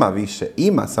ih ima više,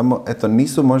 samo,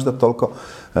 nisu možda toliko,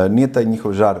 nije taj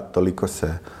njihov žar toliko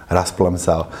se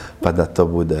rasplamsao, pa da to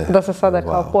bude... Da se sada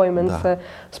kao poimence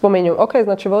spominju. Ok,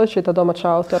 znači voliš čitati domaće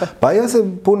autore? Pa ja se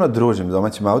puno družim s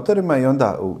domaćim autorima i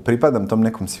onda pripadam tom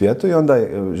nekom svijetu i onda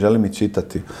želim i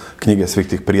čitati knjige svih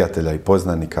tih prijatelja i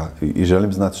poznanika i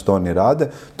želim znati što oni rade.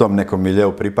 Tom nekom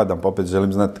miljeu pripadam, pa opet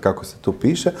želim znati kako se tu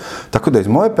piše. Tako da iz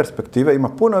moje perspektive ima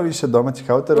puno više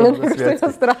domaćih autora nego svjetskih.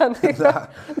 Stranih.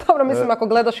 Dobro, mislim, ako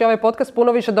gledaš i ovaj podcast,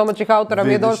 puno više domaćih autora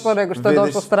mi je došlo nego što je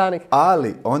došlo stranih.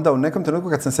 Ali onda u nekom trenutku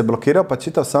kad sam se blokirao pa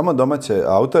čitao samo domaće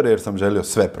autore jer sam želio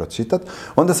sve pročitati,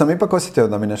 onda sam ipak osjetio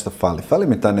da mi nešto fali. Fali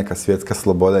mi ta neka svjetska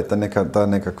sloboda i ta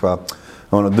nekakva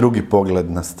drugi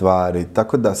pogled na stvari.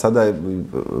 Tako da sada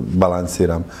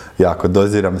balansiram jako,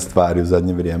 doziram stvari u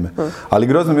zadnje vrijeme. Ali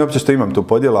grozno mi je uopće što imam tu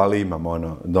podjelu, ali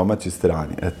imam domaći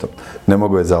strani. Eto, ne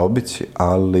mogu je zaobići,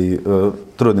 ali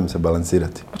trudim se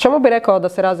balansirati. Po čemu bi rekao da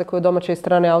se razlikuju domaći i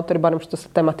strani autori, barem što se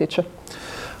tema tiče?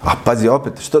 A pazi,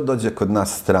 opet, što dođe kod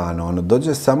nas strano?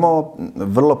 Dođe samo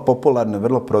vrlo popularne,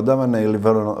 vrlo prodavane ili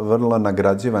vrlo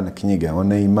nagrađivane knjige.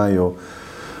 One imaju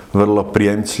vrlo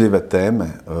prijemčljive teme.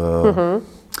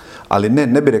 Ali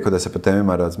ne bih rekao da se po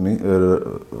temima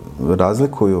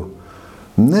razlikuju.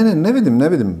 Ne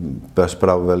vidim baš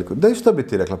pravu veliku. Da i što bi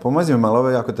ti rekla? Pomozi mi malo, ovo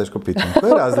je jako teško pitanje. Koja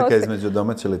je razlika između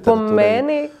domaće literature po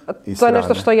meni, i to je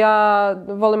nešto što ja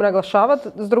volim naglašavati.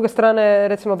 S druge strane,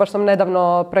 recimo, baš sam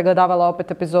nedavno pregledavala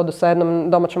opet epizodu sa jednom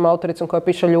domaćom autoricom koja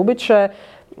piše Ljubiće.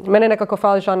 Mene nekako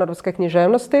fali žanrovske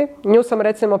književnosti. Nju sam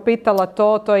recimo pitala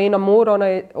to je Ina Mur, ona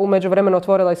je u međuvremenu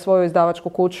otvorila i svoju izdavačku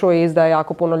kuću i izdaje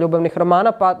jako puno ljubavnih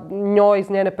romana, pa njoj iz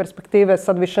njene perspektive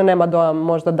sad više nema dojam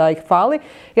možda da ih fali.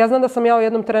 Ja znam da sam ja u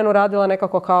jednom trenu radila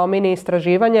nekako kao mini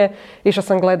istraživanje, išla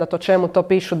sam gledati o čemu to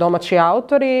pišu domaći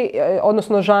autori,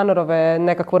 odnosno žanrove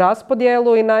nekakvu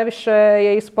raspodjelu i najviše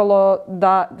je ispalo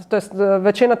da, to jest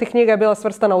većina tih knjiga je bila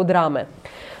svrstana u drame.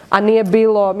 A nije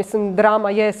bilo, mislim, drama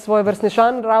je svojevrsni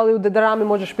žanr, ali u drami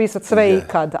možeš pisati sve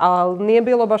ikad. Ali nije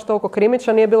bilo baš toliko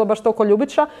krimića, nije bilo baš toliko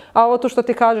ljubića, a ovo tu što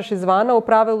ti kažeš izvana, u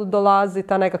pravilu dolazi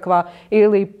ta nekakva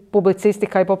ili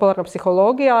publicistika i popularna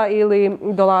psihologija ili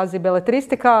dolazi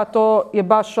beletristika, a to je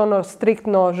baš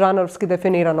striktno žanrovski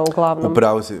definirano uglavnom.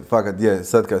 Upravo si, fakat je,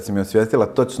 sad kad si mi osvijestila,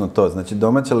 točno to. Znači,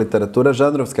 domaća literatura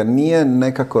žanrovska nije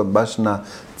nekako baš na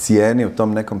cijeni u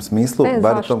tom nekom smislu,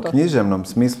 bar u tom književnom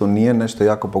smislu nije nešto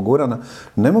jako pogurana.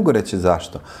 Ne mogu reći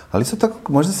zašto, ali isto tako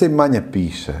možda se i manje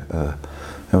piše.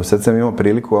 Evo sad sam imao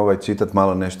priliku čitati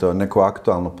malo nešto, neku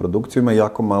aktualnu produkciju, ima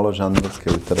jako malo žanrovske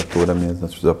literature, mi je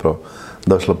znači zapravo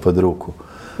došlo pod ruku.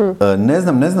 Ne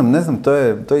znam,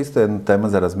 to je isto jedna tema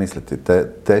za razmisliti,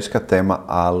 teška tema,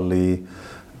 ali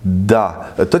da,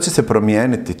 to će se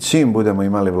promijeniti čim budemo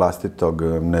imali vlastitog,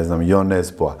 ne znam,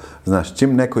 Jonesboa. Znaš,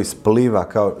 čim neko ispliva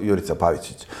kao Jurica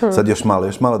Pavičić. Sad još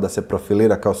malo da se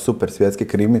profilira kao super svjetski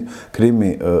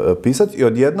krimi pisac i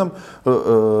odjednom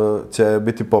će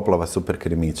biti poplava super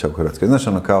krimića u Hrvatskoj. Znaš,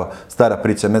 kao stara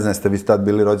priča, ne znam jeste vi tad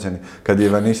bili rođeni kad je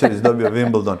Ivanišević dobio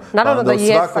Wimbledon. Naravno da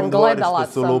jesam, gledala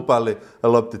sam. Su lupali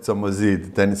lopticom o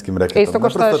zid, teniskim reketom. Isto ko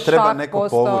što je šah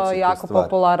postao jako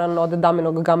popularan od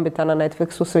Daminog Gambita na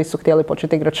Netflixu svi su htjeli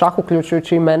početi igrati šah,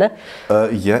 uključujući i mene.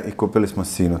 I kupili smo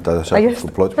sinu tada šahovsku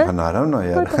ploču, pa naravno,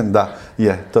 jer da,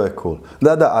 to je cool.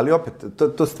 Da, ali opet,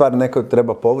 tu stvar nekog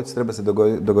treba povući, treba se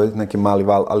dogoditi neki mali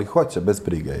val, ali hoće, bez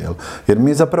brige, jel? Jer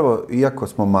mi zapravo, iako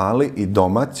smo mali i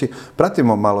domaći,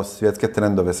 pratimo malo svjetske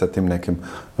trendove sa tim nekim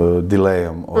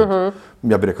delayom od,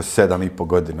 ja bih rekao, 7,5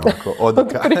 godina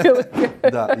odluka.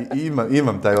 Da, i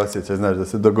imam taj osjećaj, znaš, da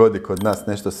se dogodi kod nas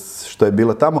nešto što je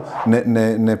bilo tamo.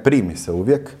 Ne primi se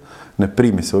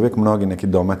uvijek. Mnogi neki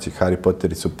domaći Harry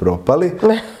Potteri su propali,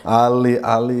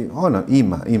 ali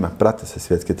ima, prate se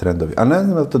svjetski trendovi. A ne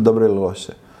znam je li to dobro ili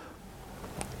loše.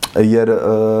 Jer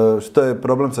što je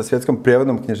problem sa svjetskom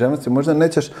prijevodnom književnosti, možda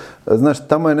nećeš, znaš,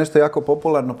 tamo je nešto jako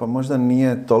popularno, pa možda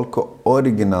nije toliko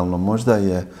originalno,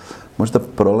 možda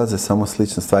prolaze samo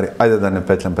slične stvari. Ajde da ne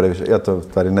petljam previše, ja to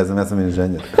stvari ne znam, ja sam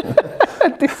inženjer.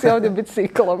 Ti si ovdje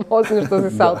biciklom, osim što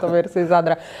si s autom jer si iz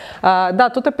Zadra. Da,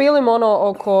 tu te pilim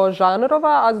oko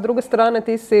žanrova, a s druge strane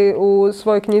ti si u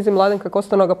svojoj knjizi Mladenka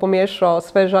Kostanoga pomiješao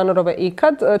sve žanrove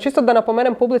ikad. Čisto da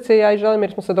napomenem publici, ja i želim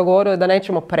jer smo se dogovorili da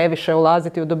nećemo previše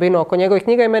ulaziti u dubinu oko njegovih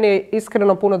knjiga i meni je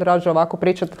iskreno puno draže ovako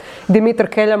pričati Dimitar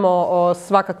Keljamo o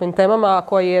svakakvim temama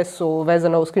koji jesu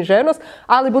vezane uz književnost,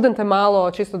 ali budem te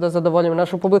malo, čisto da zadovoljim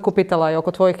našu publiku, pitala i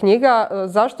oko tvojih knjiga.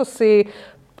 Zašto si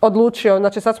odlučio,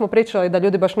 znači sad smo pričali da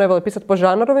ljudi baš ne vole pisati po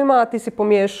žanrovima, a ti si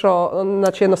pomiješao,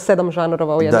 znači, 7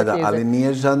 žanrova u jednoj knjizi. Da, ali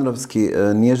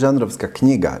nije žanrovska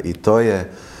knjiga i to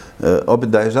je,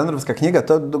 da je žanrovska knjiga,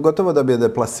 to gotovo da bi je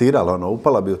deplasirala,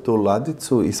 upala bi u tu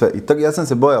ladicu i sve. I ja sam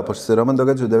se bojao, pošto se roman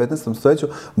događa u 19. stoljeću,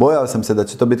 bojao sam se da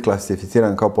će to biti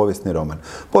klasificiran kao povijesni roman.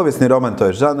 Povijesni roman, to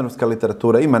je žanrovska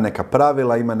literatura, ima neka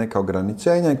pravila, ima neka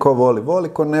ograničenja i ko voli,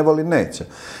 ko ne voli, neće.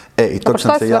 I tog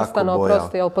sam se jako bojao. A šta je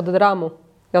svrstano, jel pod dramu?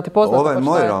 Jel ti poznato? Ovo je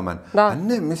moj roman. Da. A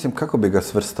ne, mislim, kako bi ga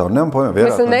svrstao? Nemam pojma,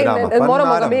 vjerojatno drama. Pa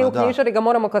moramo naravno, ga mi u knjižari, ga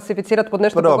moramo klasificirati pod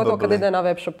nešto pogotovo kad ide na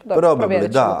web shop.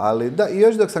 Da, ali da, i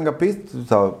još dok sam ga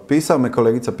pisao, me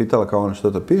kolegica pitala kao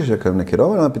što to piše, kao neki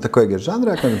roman, ona pita kojeg je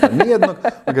žanra, ja kažem, pa nijednog,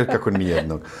 ona kaže, kako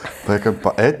nijednog? Pa ja kažem,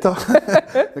 pa eto,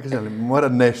 ja kažem, ali mora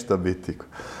nešto biti.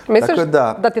 Misliš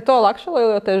da ti je to olakšalo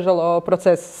ili otežalo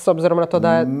proces s obzirom na to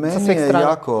da je sa svih strana? Meni je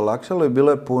jako olakšalo i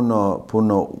bilo je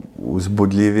puno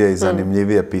uzbudljivije i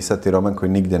zanimljivije pisati roman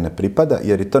koji nigdje ne pripada,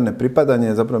 jer i to nepripadanje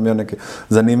je zapravo bio neki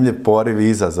zanimljiv poriv i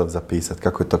izazov za pisati,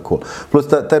 kako je to cool. Plus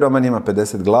taj roman ima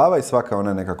 50 glava i svaka ona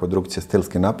je nekako drugčije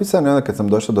stilski napisana i onda kad sam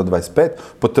došao do 25,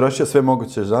 potrošio sve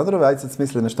moguće žanrove, ajde sad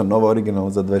smisli nešto novo originalno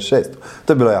za 26.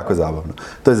 To je bilo jako zabavno.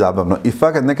 To je zabavno. I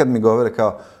fakat nekad mi govore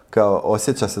kao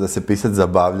osjeća se da se pisac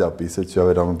zabavljao pisajući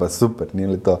ovaj roman, pa super, nije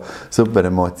li to super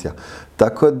emocija.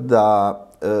 Tako da,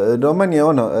 roman je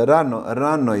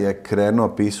rano je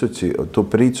krenuo pisući tu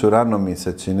priču, rano mi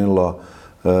se činilo,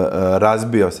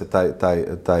 razbio se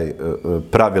taj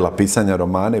pravila pisanja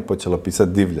romana i počelo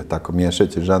pisati divlje, tako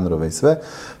miješajući žanrove i sve.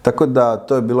 Tako da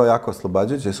to je bilo jako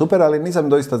oslobađajuće i super, ali nisam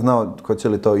doista znao hoće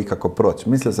li to ikako proći.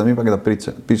 Mislio sam ipak da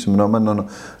pišem roman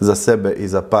za sebe i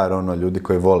za par ljudi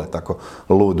koji vole tako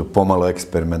ludu, pomalo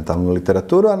eksperimentalnu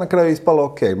literaturu, a na kraju je ispalo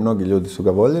ok, mnogi ljudi su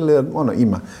ga voljeli jer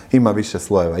ima više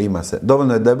slojeva, ima se.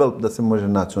 Dovoljno je debel da se može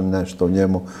naći nešto u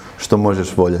njemu što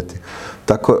možeš voljeti.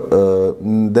 Tako,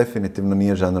 definitivno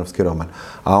nije žanrovski roman.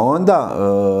 A onda,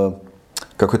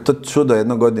 kako je to čudo,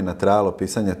 1 godina trajalo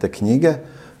pisanje te knjige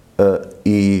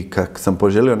i kad sam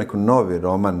poželio neki novi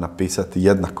roman napisati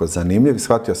jednako zanimljiv,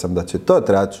 shvatio sam da će to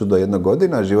trajati čudo 1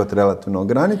 godina, život relativno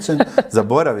ograničen,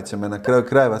 zaboravit će me na kraju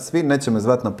krajeva svi, neće me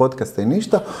zvati na podcaste i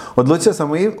ništa. Odlučio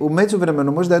sam u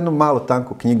međuvremenu možda jednu malu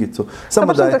tanku knjigicu,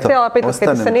 samo da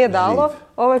ostanem se nije dalo živ.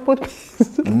 Ovaj put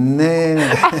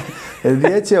Ne.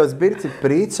 Riječ je o zbirci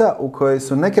priča u kojoj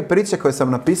su neke priče koje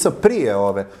sam napisao prije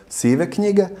ove sive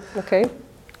knjige. Okay.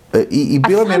 I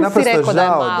bilo mi je naprosto žao. A sam si rekao da je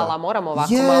mala, moramo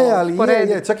ovako malo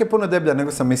je, čak je puno deblja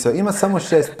nego sam mislio. Ima samo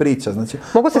 6 priča. Znači,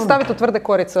 mogu se staviti u tvrde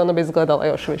korice, onda bi izgledala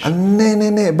još više.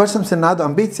 Ne, baš sam se nadao.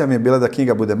 Ambicija mi je bila da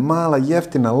knjiga bude mala,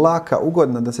 jeftina, laka,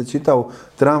 ugodna, da se čita u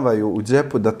tramvaju, u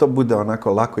džepu, da to bude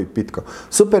onako lako i pitko.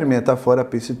 Super mi je ta fora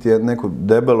pisati neku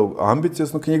debelu,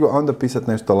 ambicioznu knjigu, a onda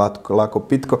pisati nešto lako,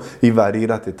 pitko i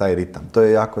varirati taj ritam. To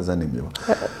je jako zanimljivo.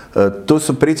 Tu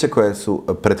su priče koje su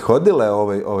prethodile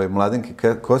ovoj Mladenki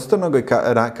Kostonogo i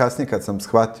kasnije kad sam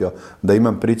shvatio da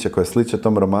imam priče koje sliče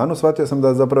tom romanu, shvatio sam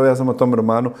da zapravo ja sam o tom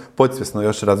romanu podsvjesno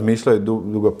još razmišljao i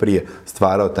dugo prije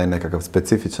stvarao taj nekakav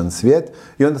specifičan svijet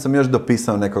i onda sam još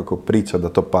dopisao nekako priča da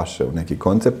to paše u neki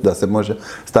koncept, da se može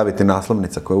staviti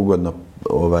naslovnica koja ugodno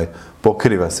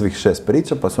pokriva svih 6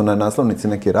 priča, pa su na naslovnici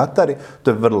neki ratari,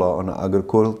 to je vrlo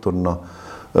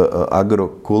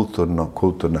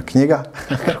agrokulturna knjiga.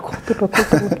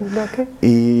 Agrokulturna knjiga, okej.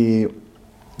 I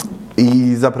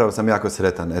I zapravo sam jako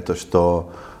sretan, eto,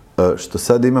 što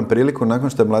sad imam priliku, nakon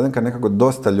što je Mladenka nekako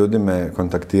dosta ljudi me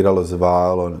kontaktiralo,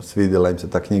 zvalo, svidjela im se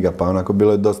ta knjiga, pa onako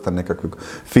bilo je dosta nekakvog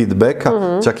feedbacka,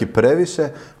 čak i previše,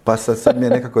 pa sad mi je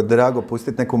nekako drago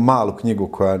pustiti neku malu knjigu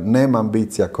koja nema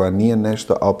ambicija, koja nije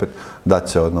nešto, a opet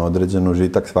daće određen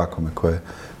užitak svakome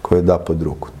koje da pod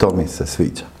ruku. To mi se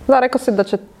sviđa. Da, rekao si da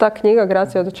će ta knjiga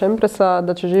Gracija od Čempresa,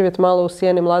 da će živjeti malo u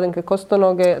sjeni Mladenke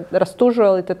Kostonoge. Rastužuje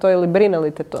li te to ili brine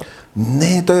li te to?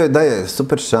 Ne, to je daje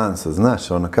super šansu,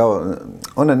 znaš,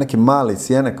 ona je neki mali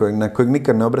sjene na kojeg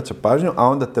nikad ne obraća pažnju, a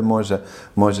onda te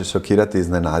može šokirati i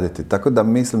iznenaditi. Tako da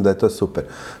mislim da je to super.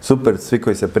 Super svi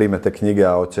koji se prime te knjige,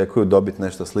 a očekuju dobiti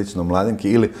nešto slično Mladenki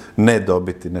ili ne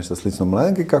dobiti nešto slično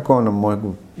Mladenki, kako ono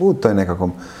mogu u toj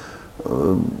nekakvom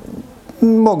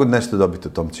mogu nešto dobiti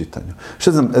u tom čitanju.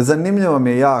 Što znam, zanimljivo mi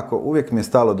je jako, uvijek mi je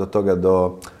stalo do toga,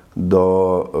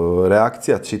 do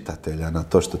reakcija čitatelja na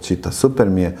to što čita. Super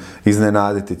mi je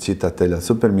iznenaditi čitatelja,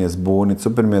 super mi je zbuniti,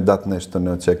 super mi je dati nešto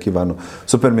neočekivano,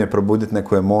 super mi je probuditi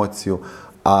neku emociju,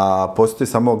 a postoji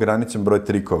samo ograničen broj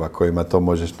trikova kojima to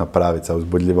možeš napraviti, sa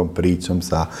uzbudljivom pričom,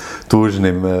 sa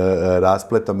tužnim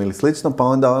raspletom ili slično, pa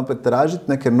onda opet tražiti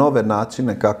neke nove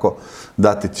načine kako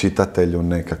dati čitatelju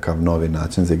nekakav novi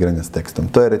način za igranje s tekstom.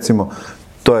 To je recimo,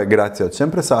 to je Gracija od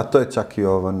Čempresa, a to je čak i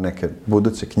neke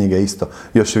buduće knjige isto,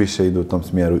 još više idu u tom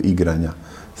smjeru igranja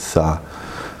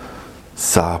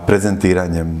sa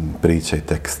prezentiranjem priče i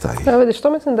teksta. Evo vidiš,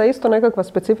 to mislim da je isto nekakva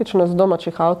specifičnost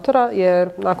domaćih autora, jer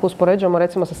ako uspoređujemo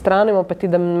recimo sa stranim, opet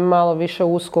idem malo više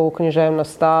usko u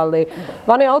književnost, ali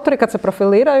vani autori kad se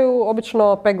profiliraju,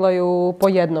 obično peglaju po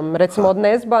jednom. Recimo od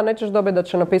Nezba nećeš dobiti da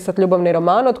će napisati ljubavni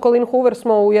roman, od Colleen Hoover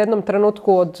smo u jednom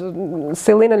trenutku od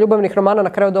siline ljubavnih romana na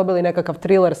kraju dobili nekakav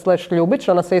thriller / ljubić,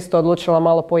 ona se isto odlučila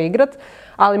malo poigrat,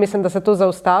 ali mislim da se tu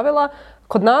zaustavila.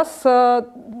 Kod nas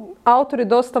autori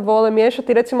dosta vole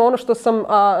miješati, recimo ono što sam,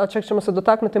 čak ćemo se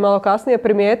dotaknuti malo kasnije,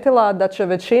 primijetila da će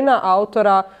većina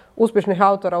autora, uspješnih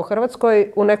autora u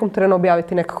Hrvatskoj u nekom trenu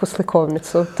objaviti nekakvu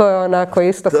slikovnicu. To je onako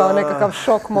isto kao nekakav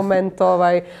šok moment.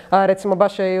 Recimo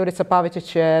baš je Jurica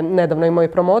Pavičić je nedavno imao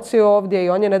i promociju ovdje i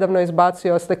on je nedavno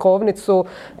izbacio slikovnicu,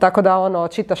 tako da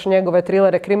čitaš njegove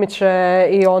trilere, krimiće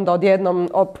i onda odjednom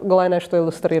gle nešto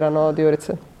ilustrirano od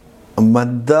Jurice. Ma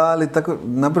da, ali tako,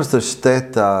 naprosto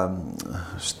šteta.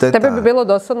 Tebe bi bilo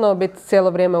dosadno biti cijelo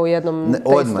vrijeme u jednom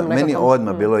tekstu? Meni je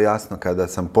odmah bilo jasno kada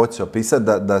sam počeo pisati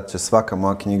da će svaka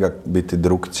moja knjiga biti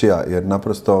drukčija, jer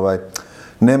naprosto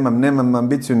nemam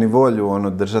ambiciju ni volju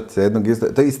držati se jednog isto.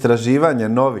 To istraživanje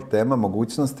novih tema,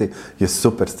 mogućnosti je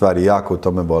super stvar i jako u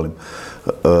tome volim.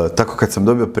 Tako kad sam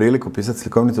dobio priliku pisati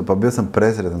slikovnicu, pa bio sam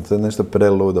presretan, to je nešto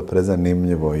preludo,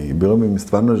 prezanimljivo i bilo bi mi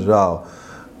stvarno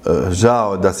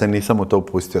žao da se nisam u to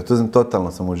upustio.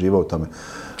 Totalno sam uživao u tome.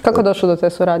 Kako došlo do te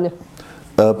suradnje?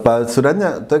 Pa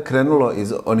suradnja, to je krenulo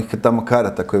iz onih tamo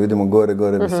karata koje vidimo gore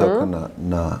visoko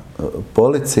na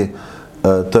polici.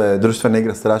 To je društvena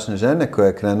igra Strašne žene koja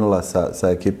je krenula sa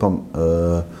ekipom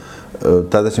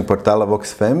tadašnjeg portala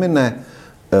Vox Femine,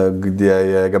 gdje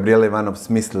je Gabriela Ivanov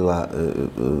smislila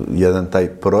jedan taj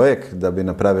projekt da bi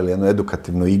napravili jednu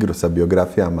edukativnu igru sa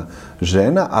biografijama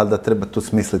žena, ali da treba tu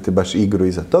smisliti baš igru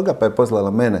iza toga, pa je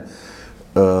pozvala mene,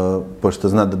 pošto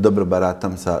zna da dobro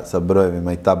baratam sa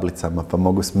brojevima i tablicama, pa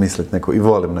mogu smisliti neko, i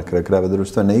volim na kraju krajeva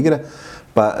društvene igre.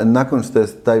 Pa nakon što je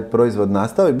taj proizvod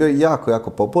nastao i bio jako, jako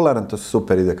popularan, to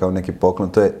super ide kao neki poklon,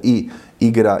 to je i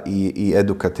igra i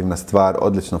edukativna stvar,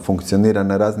 odlično funkcionira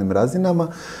na raznim razinama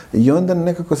i onda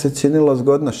nekako se činilo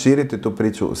zgodno širiti tu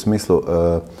priču u smislu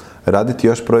raditi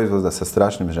još proizvoda sa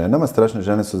strašnim ženama. Strašne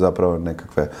žene su zapravo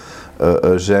nekakve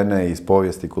žene iz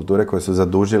povijesti i kulture koje su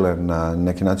zadužile na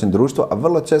neki način društvo, a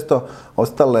vrlo često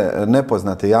ostale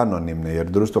nepoznate i anonimne, jer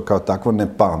društvo kao takvo ne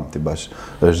pamti baš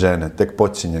žene, tek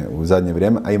počinje u zadnje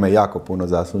vrijeme, a ima jako puno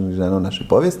zaslužnih žena u našoj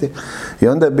povijesti. I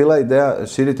onda je bila ideja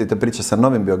širiti te priče sa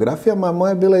novim biografijama, a moja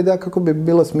je bila ideja kako bi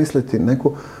bilo smisliti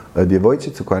neku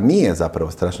djevojčicu koja nije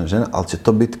zapravo strašna žena, ali će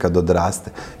to biti kad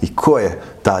odraste. I ko je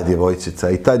ta djevojčica?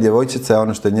 I ta djevojčica je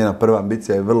ono što je njena prva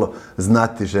ambicija, je vrlo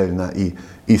znatiželjna i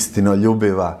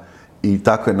istinoljubiva. I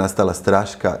tako je nastala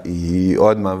Straška i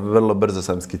odmah vrlo brzo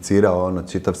sam skicirao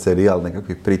čitav serijal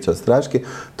nekakvih priča o Straški.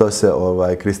 To se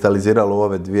kristaliziralo u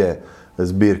ove dvije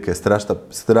zbirke.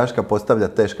 Straška postavlja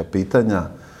teška pitanja,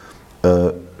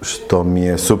 što mi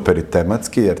je super i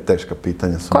tematski, jer teška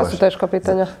pitanja su Koja su teška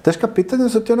pitanja? Teška pitanja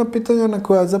su ti ona pitanja na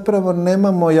koja zapravo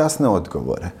nemamo jasne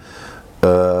odgovore.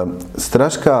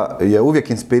 Straška je uvijek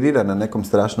inspirirana nekom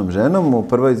strašnom ženom. U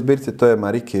prvoj zbirci to je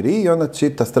Marie Curie i ona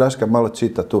Straška malo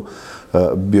čita tu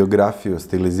biografiju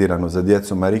stiliziranu za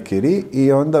djecu Marie Curie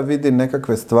i onda vidi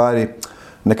nekakve stvari,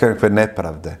 nekakve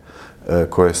nepravde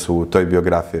koje su u toj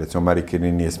biografiji, recimo Marie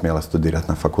Curie nije smjela studirati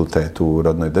na fakultetu u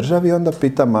rodnoj državi i onda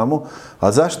pita mamu,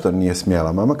 a zašto nije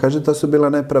smjela? Mama kaže, to su bila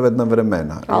nepravedna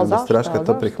vremena. I onda Straška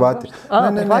to prihvati.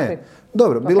 Ne.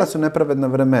 Dobro, bila su nepravedna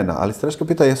vremena, ali Straška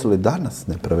pita jesu li danas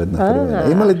nepravedna vremena?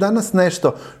 Ima li danas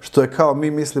nešto što je kao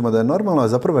mi mislimo da je normalno, a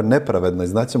zapravo je nepravedno i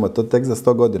znaćemo to tek za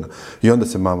 100 godina. I onda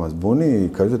se mama zbuni i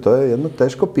kaže to je jedno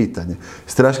teško pitanje.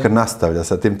 Straška nastavlja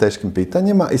sa tim teškim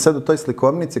pitanjima i sad u toj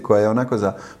slikovnici koja je onako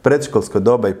za predškolsko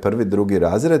doba i 1., 2.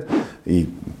 razred i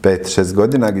 5-6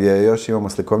 godina gdje još imamo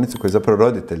slikovnicu koju zapravo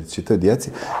roditelji čitaju djeci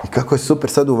i kako je super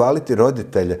sad uvaliti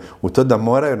roditelje u to da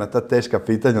moraju na ta teška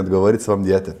pitanja odgovoriti svom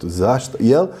djetetu. Zašto?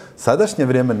 Jel sadašnje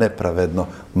vrijeme nepravedno,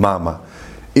 mama?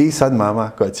 I sad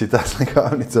mama koja čita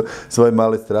slikovnicu svojoj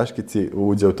maloj Straškici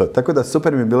uđe u to. Tako da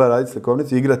super mi je bila raditi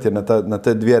slikovnicu i igrati je na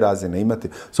te 2 razine. Imati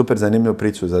super zanimljivu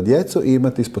priču za djecu i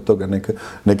imati ispod toga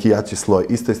neki jači sloj.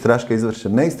 Isto je Straška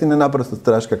izvršena neistine, naprosto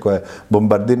Straška koja je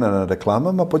bombardirana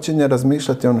reklamama počinje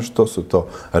razmišljati ono što su to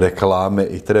reklame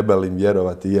i treba li im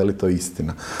vjerovati, je li to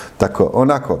istina. Tako,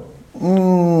 onako,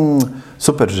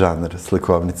 super žanr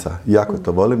slikovnica. Jako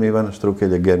to volim. Ivana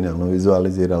Štrukelj je genijalno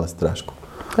vizualizirala Strašku.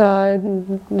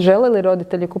 Žele li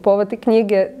roditelji kupovati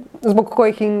knjige zbog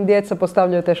kojih im djeca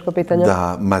postavljaju teško pitanje?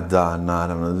 Da,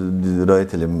 naravno.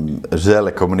 Roditelji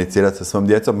žele komunicirati sa svom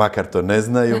djecom, makar to ne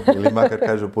znaju ili makar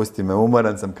kažu pusti me,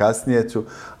 umoran sam, kasnije ću,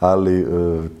 ali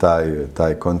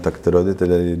taj kontakt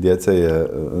roditelja i djece je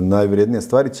najvrijednija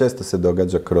stvar i često se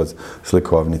događa kroz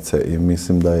slikovnice i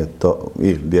mislim da je to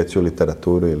i dječju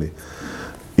literaturu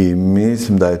i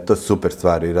mislim da je to super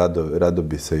stvar i rado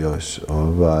bi se još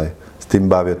s tim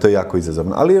bavio. To je jako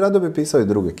izazovno. Ali rado bi pisao i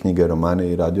druge knjige, romane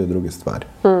i radio druge stvari.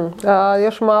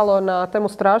 Još malo na temu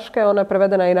Straške. Ona je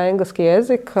prevedena i na engleski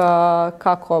jezik.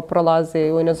 Kako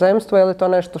prolazi u inozemstvu? Je li to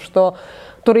nešto što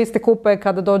turisti kupe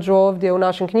kada dođu ovdje u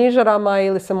našim knjižarama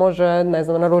ili se može, ne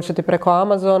znam, naručiti preko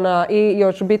Amazona? I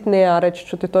još bitnije, a reći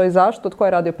ću ti to i zašto, tko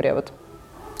je radio prijevod?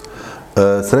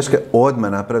 Straška je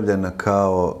odmah napravljena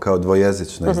kao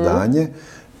dvojezično izdanje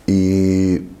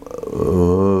i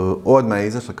odmah je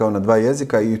izašla kao na 2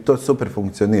 jezika i to super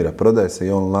funkcionira. Prodaje se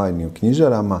i online i u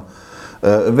knjižarama.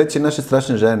 Već i naše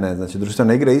Strašne žene, znači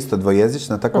društvena igra je isto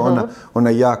dvojezična, tako ona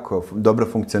jako dobro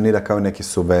funkcionira kao neki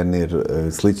suvenir,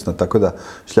 slično, tako da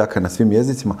šljaka na svim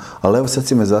jezicima, ali evo sad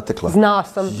si me zatekla. Znao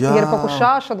sam, jer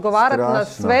pokušavaš odgovarati na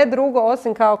sve drugo,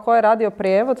 osim kao ko je radio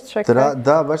prijevod, čekaj.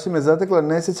 Da, baš si me zatekla,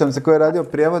 ne sjećam se ko je radio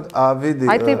prijevod, a vidi,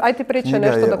 aj ti pričaj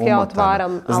nešto dok ja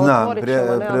otvaram. Znam,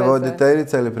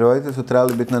 prevoditeljica ili prevoditelj su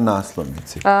trebali biti na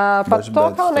naslovnici. Pa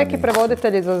to kao neki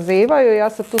prevoditelji zazivaju, ja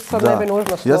se tu sad ne bi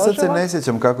nužno složila. Ne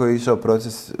sjećam kako je išao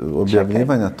proces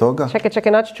objavljivanja toga.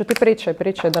 Čekaj, naći ću ti pričaj,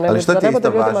 da ne bude ljudima dosadno. Ali što ti je isto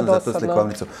važno za tu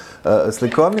slikovnicu?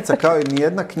 Slikovnica kao i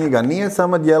nijedna knjiga nije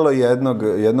samo djelo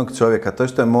jednog čovjeka. To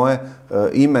što je moje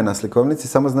ime na slikovnici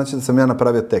samo znači da sam ja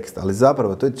napravio tekst. Ali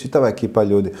zapravo to je čitava ekipa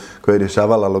ljudi koja je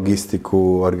rješavala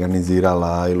logistiku,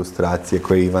 organizirala ilustracije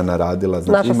koje je Ivana radila.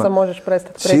 Znači, naša sam možeš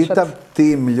prestati pričati. Čitav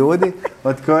tim ljudi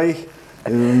od kojih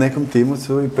u nekom timu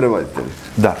su i prevoditelji.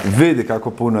 Da, vidi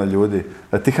kako puno ljudi.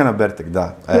 Tihana Bertek,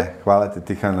 da. Hvala ti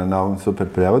Tihana na ovom super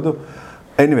prevodu.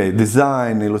 Anyway,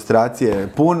 dizajn, ilustracije,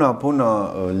 puno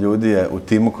ljudi je u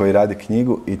timu koji radi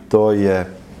knjigu i to je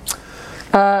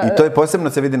posebno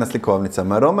se vidi na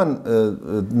slikovnicama. Roman,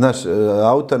 naš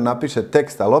autor napiše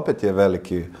tekst, ali opet je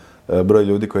veliki broj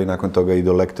ljudi koji nakon toga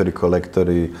idu lektori,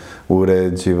 kolektori,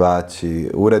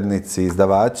 uređivači, urednici,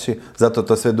 izdavači. Zato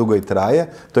to sve dugo i traje.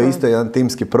 To je isto jedan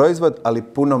timski proizvod, ali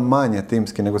puno manje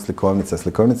timski nego slikovnica.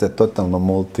 Slikovnica je totalno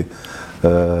multi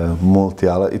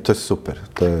i to je super.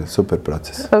 To je super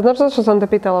proces. Znaš zašto sam te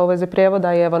pitala u vezi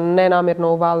prijevoda i evo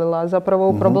nenamjerno uvalila zapravo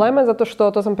u probleme? Zato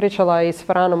što to sam pričala i s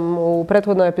Franom u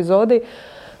prethodnoj epizodi.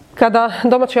 Kada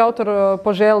domaći autor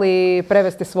poželi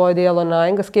prevesti svoje djelo na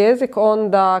engleski jezik,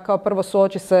 onda kao prvo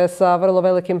suoči se sa vrlo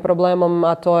velikim problemom,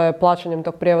 a to je plaćanjem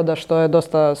tog prijevoda, što je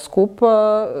dosta skup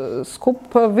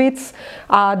vic.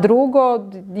 A drugo,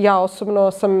 ja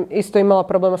osobno sam isto imala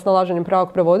problema s nalaženjem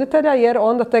pravog prevoditelja, jer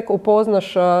onda tek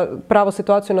upoznaš pravu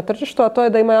situaciju na tržištu, a to je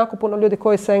da ima jako puno ljudi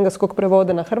koji se engleskog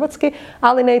prevode na hrvatski,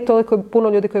 ali ne i toliko puno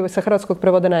ljudi koji se hrvatskog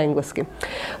prevode na engleski.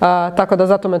 Tako da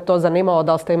zato me to zanimalo,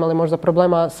 da li ste imali možda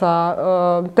problema sa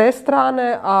te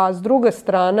strane, a s druge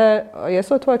strane,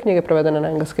 jesu li tvoje knjige prevedene na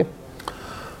engleski?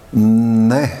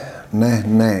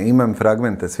 Ne. Imam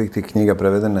fragmente svih tih knjiga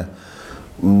prevedene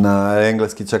na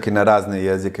engleski, čak i na razne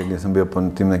jezike gdje sam bio po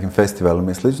tim nekim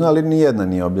festivalima i slično, ali nijedna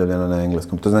nije objavljena na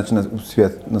engleskom. To znači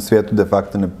na svijetu de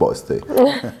facto ne postoji.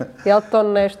 Je li to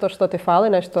nešto što ti fali,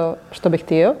 nešto što bih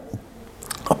htio?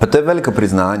 Pa to je veliko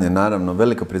priznanje, naravno,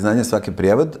 veliko priznanje svaki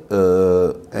prijevod.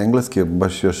 Engleski je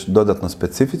baš još dodatno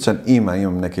specifičan,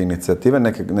 imam neke inicijative,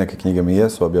 neke knjige mi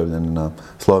jesu objavljene na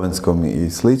slovenskom i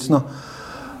slično.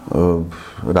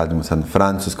 Radimo sad na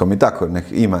francuskom i tako,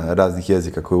 ima raznih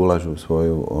jezika koji ulažu u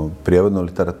svoju prijevodnu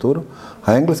literaturu,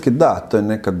 a engleski da, to je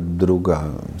neka druga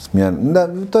smjena. Da,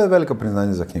 to je veliko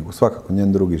priznanje za knjigu, svakako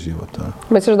njen drugi život.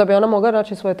 Misliš da bi ona mogla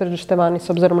naći svoje tržište vani s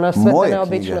obzirom na sve te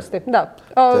neobičnosti? Da,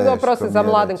 oprosti za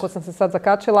mladenku sam se sad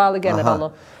zakačila, ali generalno.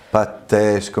 Aha. Pa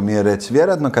teško mi je reći.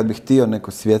 Vjerojatno kad bih htio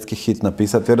neko svjetski hit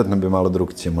napisati, vjerojatno bi malo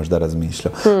drugčije možda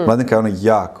razmišljao. Mladenka je ono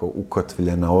jako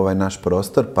ukotvljena u ovaj naš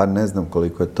prostor, pa ne znam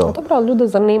koliko je to. Dobro, ali ljude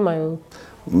zanimaju.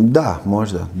 Da,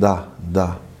 možda,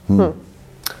 da.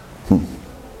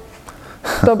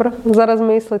 Dobro, za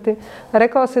razmisliti.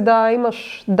 Rekao si da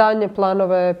imaš daljnje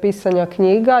planove pisanja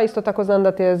knjiga. Isto tako znam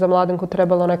da ti je za Mladenku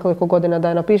trebalo nekoliko godina da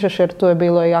je napišeš, jer tu je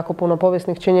bilo jako puno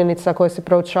povijesnih činjenica koje si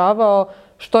proučavao.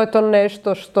 Što je to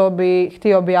nešto što bi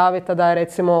htio objaviti, a da je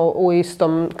recimo u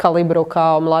istom kalibru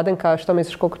kao Mladenka? Što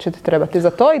misliš koliko će ti trebati za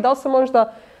to? I da li se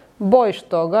možda bojiš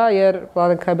toga, jer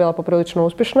Mladenka je bila poprilično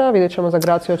uspješna, vidjet ćemo za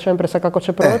Graciju Čempresa kako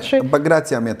će proći. Pa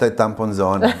Gracija mi je taj tampon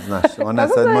zona, znaš, ona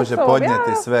sad može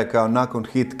podnijeti sve, kao nakon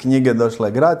hit knjige došla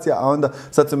je Gracija, a onda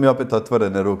sad su mi opet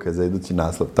otvorene ruke za idući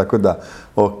naslov, tako da,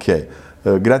 okej.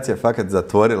 Gracija je fakat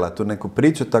zatvorila tu neku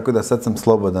priču, tako da sad sam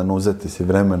slobodan uzeti si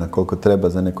vremena koliko treba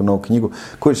za neku novu knjigu.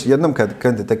 Kojiš, jednom kad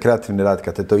te taj kreativni rad,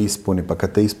 kad te to ispuni, pa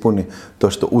kad te ispuni to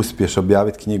što uspiješ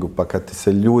objaviti knjigu, pa kad ti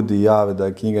se ljudi jave da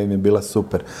je knjiga im je bila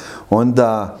super,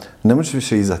 onda ne možeš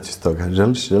više izaći iz toga.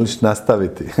 Želiš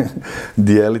nastaviti,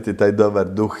 dijeliti taj dobar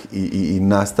duh i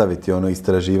nastaviti ono,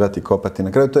 istraživati, kopati.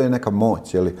 Na kraju to je neka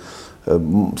moć, jeli?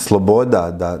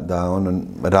 Sloboda da ono,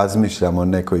 razmišljam o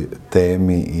nekoj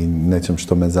temi i nečem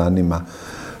što me zanima.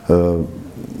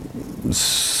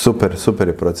 Super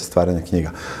je proces stvaranja knjiga.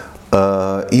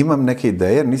 Imam neke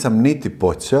ideje, nisam niti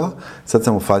počeo, sad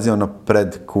sam u fazi ono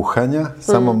pred kuhanja,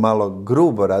 samo malo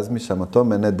grubo razmišljam o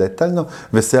tome, ne detaljno.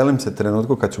 Veselim se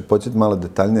trenutku kad ću početi malo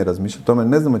detaljnije razmišljati o tome.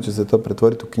 Ne znam da će se to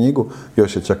pretvoriti u knjigu,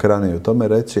 još je čak ranije o tome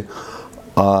reći.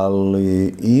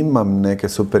 Ali imam neke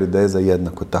super ideje za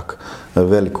jednako tako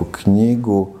veliku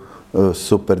knjigu,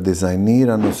 super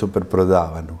dizajniranu, super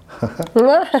prodavanu.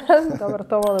 Dobro,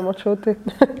 to volimo čuti.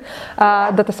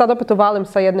 Da te sad opet uvalim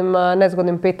sa jednim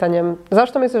nezgodnim pitanjem.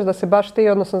 Zašto misliš da si baš ti,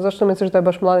 odnosno zašto misliš da je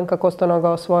baš Mladenka Kostonoga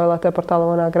osvojila te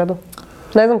Portalovu nagradu?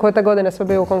 Ne znam koje te godine sve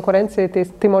bio u konkurenciji,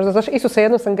 ti možda znaš. Isuse,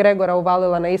 jednom sam Gregora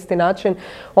uvalila na isti način,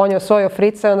 on je osvojio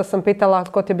Frica i onda sam pitala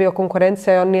tko ti je bio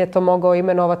konkurencija i on nije to mogao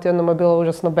imenovati, onda mu je bilo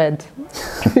užasno bad.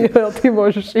 Jel ti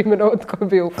možeš imenovati ko je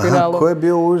bio u finalu? Ko je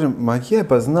bio u užem? Ma je,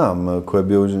 pa znam ko je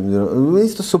bio u užem.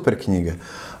 Isto super knjige.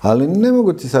 Ali ne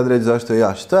mogu ti sad reći zašto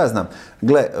ja. Što ja znam?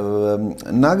 Gle,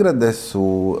 nagrade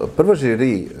su, prvo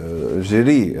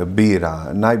žiri bira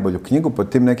najbolju knjigu po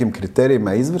tim nekim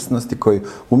kriterijima izvrsnosti koji u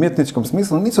umjetničkom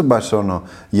smislu nisu baš ono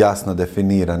jasno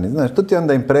definirani. Znaš, tu ti je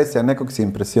onda impresija, nekog si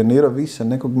impresionirao više,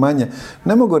 nekog manje.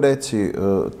 Ne mogu reći,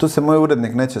 tu se moj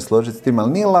urednik neće složiti s tim,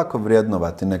 ali nije lako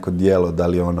vrijednovati neko djelo, da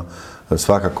li ono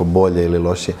svakako bolje ili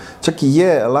lošije. Čak i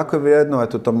je, lako je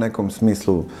vrijednovati u tom nekom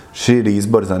smislu širi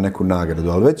izbor za neku nagradu,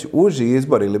 ali već uži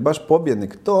izbor ili baš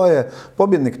pobjednik,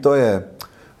 to je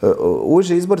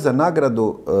uži izbor za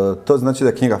nagradu, to znači da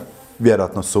je knjiga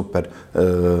vjerojatno super,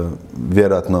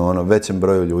 vjerojatno ono, većem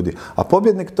broju ljudi. A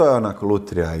pobjednik to je onako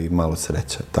lutrija i malo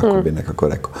sreće, tako bi nekako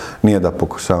rekao. Nije da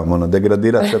pokušavam ono,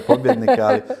 degradirati sve pobjednike,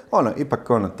 ali ono, ipak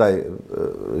ono, taj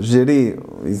žiri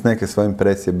iz neke svoje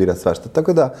impresije bira svašta.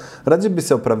 Tako da, rađe bi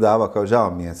se opravdavao, kao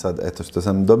žao mi je sad, eto što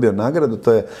sam dobio nagradu,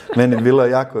 to je meni bilo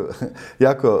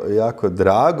jako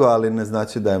drago, ali ne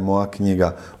znači da je moja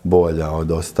knjiga bolja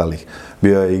od ostalih.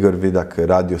 Bio je Igor Vidak,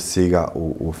 Radio Siga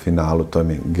u finalu, to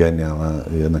mi je genijalna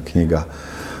jedna knjiga.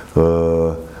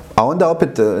 A onda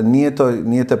opet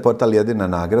nije taj portal jedina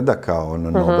nagrada kao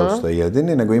ono Nobel što je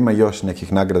jedini, nego ima još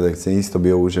nekih nagrada gdje sam isto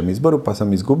bio u užem izboru pa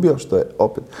sam izgubio, što je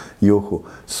opet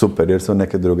super, jer su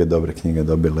neke druge dobre knjige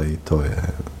dobile i to je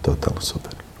totalno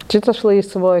super. Čitaš li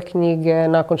svoje knjige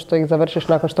nakon što ih završiš,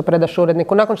 nakon što predaš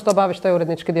uredniku, nakon što obaviš taj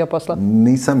urednički dio posla?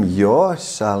 Nisam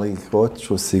još, ali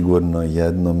hoću sigurno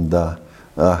jednom da.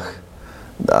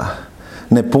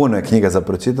 Ne, puno je knjiga za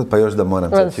pročitati, pa još da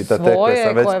moram pročitati.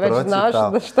 Svoje, koje već znaš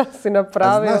da šta si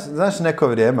napravio. Znaš neko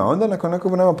vrijeme, onda nakon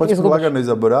nekog vremena počeš lagano i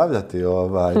zaboravljati,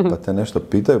 pa te nešto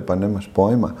pitaju, pa nemaš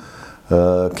pojma.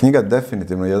 Knjiga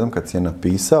definitivno jednom kad si je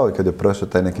napisao i kad je prošao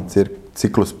taj neki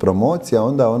ciklus promocija,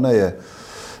 onda ona je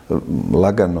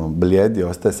lagano blijedi,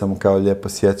 ostaje samo kao lijepo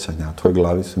sjećanje, a u tvojoj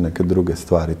glavi su neke druge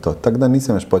stvari to. Tako da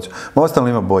nisam još počeo. Ma ostalo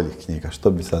ima boljih knjiga,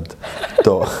 što bi sad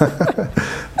to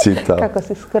čitao. Kako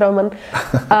si skroman.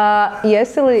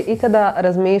 Jesi li ikada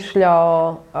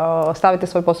razmišljao staviti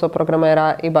svoj posao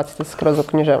programera i baciti se skroz u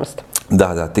književnost?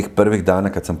 Da, tih prvih dana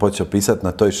kad sam počeo pisati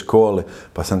na toj školi,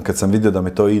 pa kad sam vidio da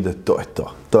mi to ide,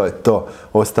 to je to,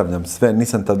 ostavljam sve.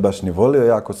 Nisam tad baš ni volio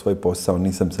jako svoj posao,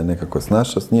 nisam se nekako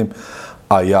snašao s njim,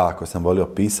 a jako sam volio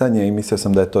pisanje i mislio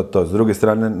sam da je to. S druge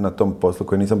strane, na tom poslu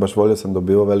koji nisam baš volio sam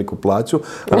dobivao veliku plaću,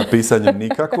 a na pisanju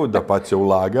nikakvu, da pa će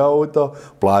ulagao u to,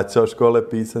 plaćao škole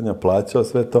pisanja, plaćao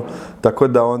sve to. Tako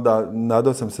da onda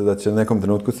nadao sam se da će u nekom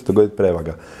trenutku se dogoditi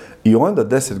prevaga. I onda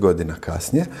 10 godina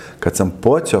kasnije, kad sam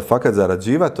počeo fakat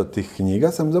zarađivati od tih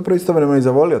knjiga, sam zapravo istovremeno i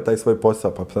zavolio taj svoj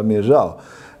posao, pa sad mi je žao.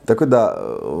 Tako da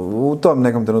u tom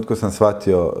nekom trenutku sam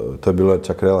shvatio, to je bilo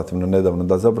čak relativno nedavno,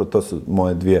 da zapravo to su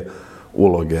moje dvije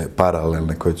uloge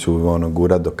paralelne koje ću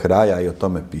gurat do kraja i o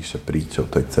tome piše priča u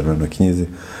toj crvenoj knjizi.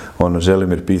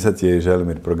 Želimir pisac je i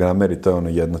Želimir programer i to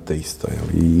je jedno te isto.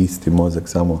 I isti mozak,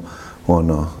 samo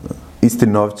isti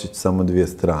novčić, samo dvije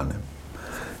strane.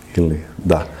 Ili,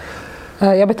 da.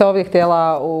 Ja bih te ovdje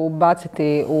htjela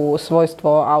ubaciti u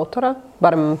svojstvo autora,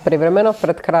 barem privremeno,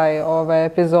 pred kraj ove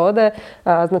epizode.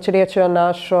 Znači, riječ je o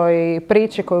našoj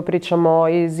priči koju pričamo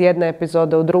iz jedne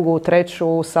epizode u drugu, u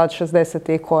treću, sad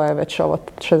 60. koja je već ovo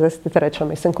 63.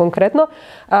 mislim konkretno.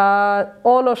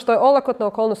 Ono što je olakotna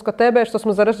okolnost kod tebe je što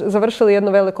smo završili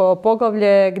jedno veliko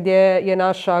poglavlje gdje je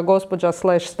naša gospođa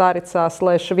 /starica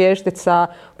 /vještica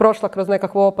prošla kroz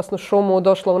nekakvu opasnu šumu,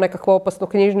 došla u nekakvu opasnu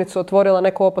knjižnicu, otvorila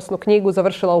neku opasnu knjigu,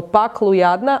 završila u paklu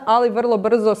jadna, ali vrlo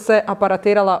brzo se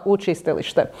aparatirala u čistilište.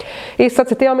 I sad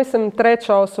si ti, ja mislim,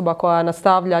 treća osoba koja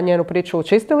nastavlja njenu priču u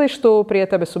čistilištu. Prije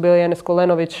tebe su bili Enes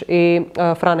Kulenović i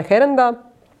Frane Herenda,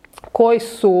 koji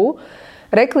su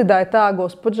rekli da je ta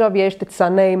gospođa vještica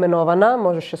neimenovana,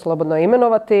 možeš je slobodno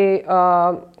imenovati,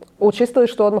 u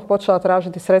čistilištu odmah počela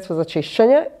tražiti sredstva za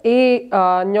čišćenje i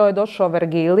njoj je došao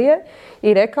Vergilije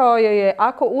i rekao je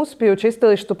ako uspiju u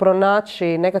čistilištu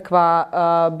pronaći nekakva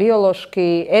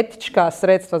biološki, etička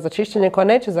sredstva za čišćenje koja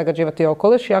neće zagađivati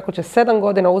okoliš i ako će 7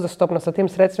 godina uzastopno sa tim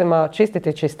sredstvima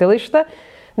čistiti čistilište,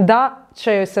 da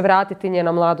će joj se vratiti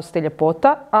njena mladost i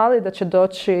ljepota, ali da će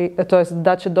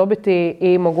da će dobiti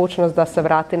i mogućnost da se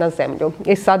vrati na zemlju.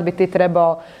 I sad bi ti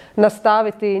trebao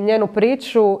nastaviti njenu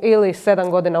priču ili 7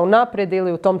 godina unaprijed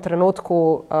ili u tom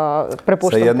trenutku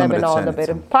prepuštam tebe na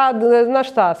odabir. Pa, znaš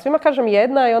šta, svima kažem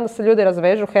jedna i onda se ljudi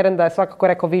razvežu. Herenda je svakako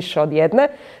rekao više od jedne,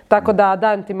 tako da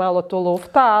dajem ti malo tu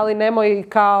lufta, ali nemoj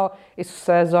kao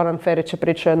Isuse, Zoran Ferić je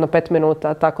pričao jedno 5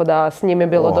 minuta, tako da s njim je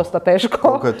bilo dosta teško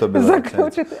koliko je to bilo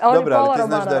zaključiti. Dobro, ali ti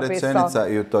znaš da je rečenica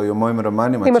i u mojim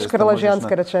romanima imaš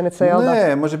krležijanske rečenice, jel da?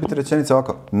 Ne, može biti rečenica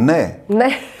ovako. Ne.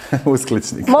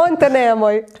 Uskličnik. Molim te,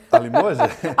 nemoj. Ali može.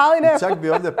 Ali ne. Čak bi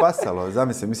ovdje pasalo.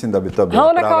 Zamisli, mislim da bi to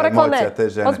bila prava emocija te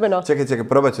žene. Ozbiljno. Čekaj,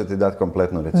 probat ću ti dati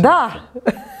kompletnu rečenicu. Da.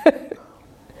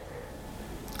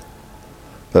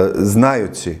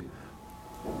 Znajući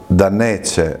da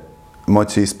neće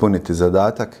moći ispuniti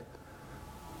zadatak,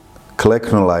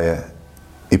 kleknula je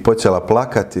i počela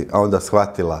plakati, a onda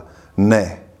shvatila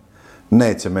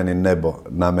neće meni nebo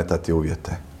nametati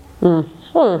uvjete.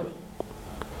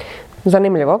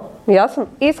 Zanimljivo. Ja sam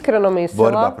iskreno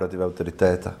mislila... Borba protiv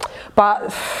autoriteta. Pa,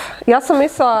 ja sam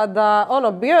mislila da,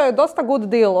 bio je dosta good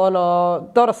deal,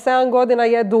 dobro, 7 godina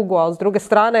je dugo, ali s druge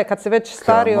strane, kad se već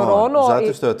stario rono...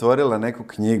 Zato što je otvorila neku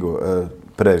knjigu,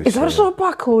 previše. I završila u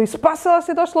paklu i spasila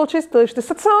se i došla u čistilište.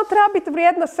 Sad samo treba biti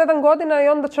vrijedna 7 godina i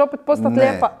onda će opet postati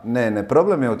lijepa. Ne,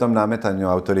 problem je u tom nametanju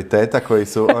autoriteta koji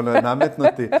su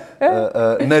nametnuti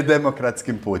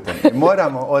nedemokratskim putem.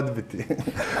 Moramo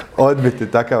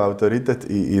odbiti takav autoritet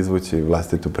i izvući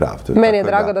vlastitu pravdu. Meni je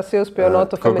drago da si uspio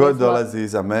notu feminizma. Kogod dolazi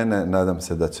iza mene, nadam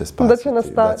se da će spasiti,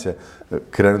 da će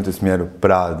krenuti u smjeru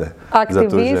pravde za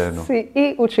tu ženu. Aktivist si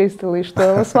i u čistilištu.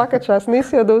 Svaka čast,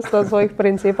 nisi odustao od svojih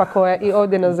principa koje i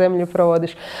ovdje na zemlji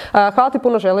provodiš. Hvala ti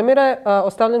puno, Želimire.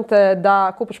 Ostavljam te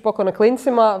da kupiš poklone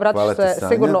klincima, vratiš se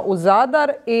sigurno u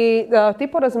Zadar i ti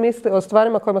porazmisli o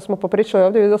stvarima kojima smo popričali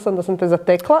ovdje. Vidio sam da sam te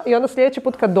zatekla i onda sljedeći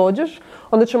put kad dođeš,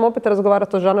 onda ćemo opet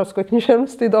razgovarati o žanrovskoj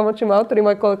književnosti i domaćim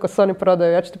autorima i koliko se oni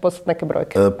prodaju. Ja ću ti poslati neke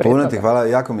brojke. Puno ti hvala.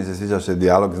 Jako mi se sviđa što je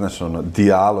dijalog, znaš,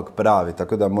 dijalog pravi,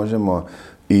 tako da možemo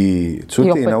i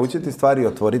čuti i naučiti stvari i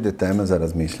otvoriti teme za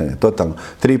razmišljanje. Totalno.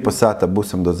 3,5 sata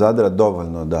busom do Zadra,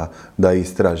 dovoljno da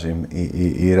istražim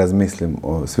i razmislim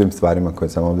o svim stvarima koje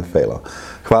sam ovdje failao.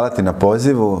 Hvala ti na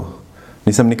pozivu.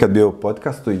 Nisam nikad bio u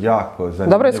podcastu, jako zanimljivo.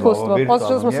 Dobro iskustvo.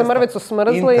 Osjećali smo se mrvicu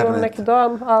smrzli, imam neki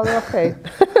dojam, ali okej.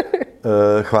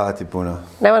 Hvala ti puno.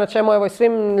 Nema na čemu, evo i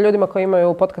svim ljudima koji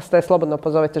imaju podcaste, slobodno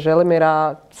pozovite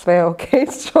Želimira, sve je ok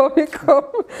s čovjekom,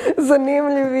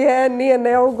 zanimljiv je, nije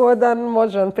neugodan,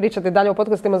 može on pričati dalje u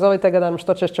podcastima, zovite ga da nam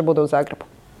što češće bude u Zagrebu.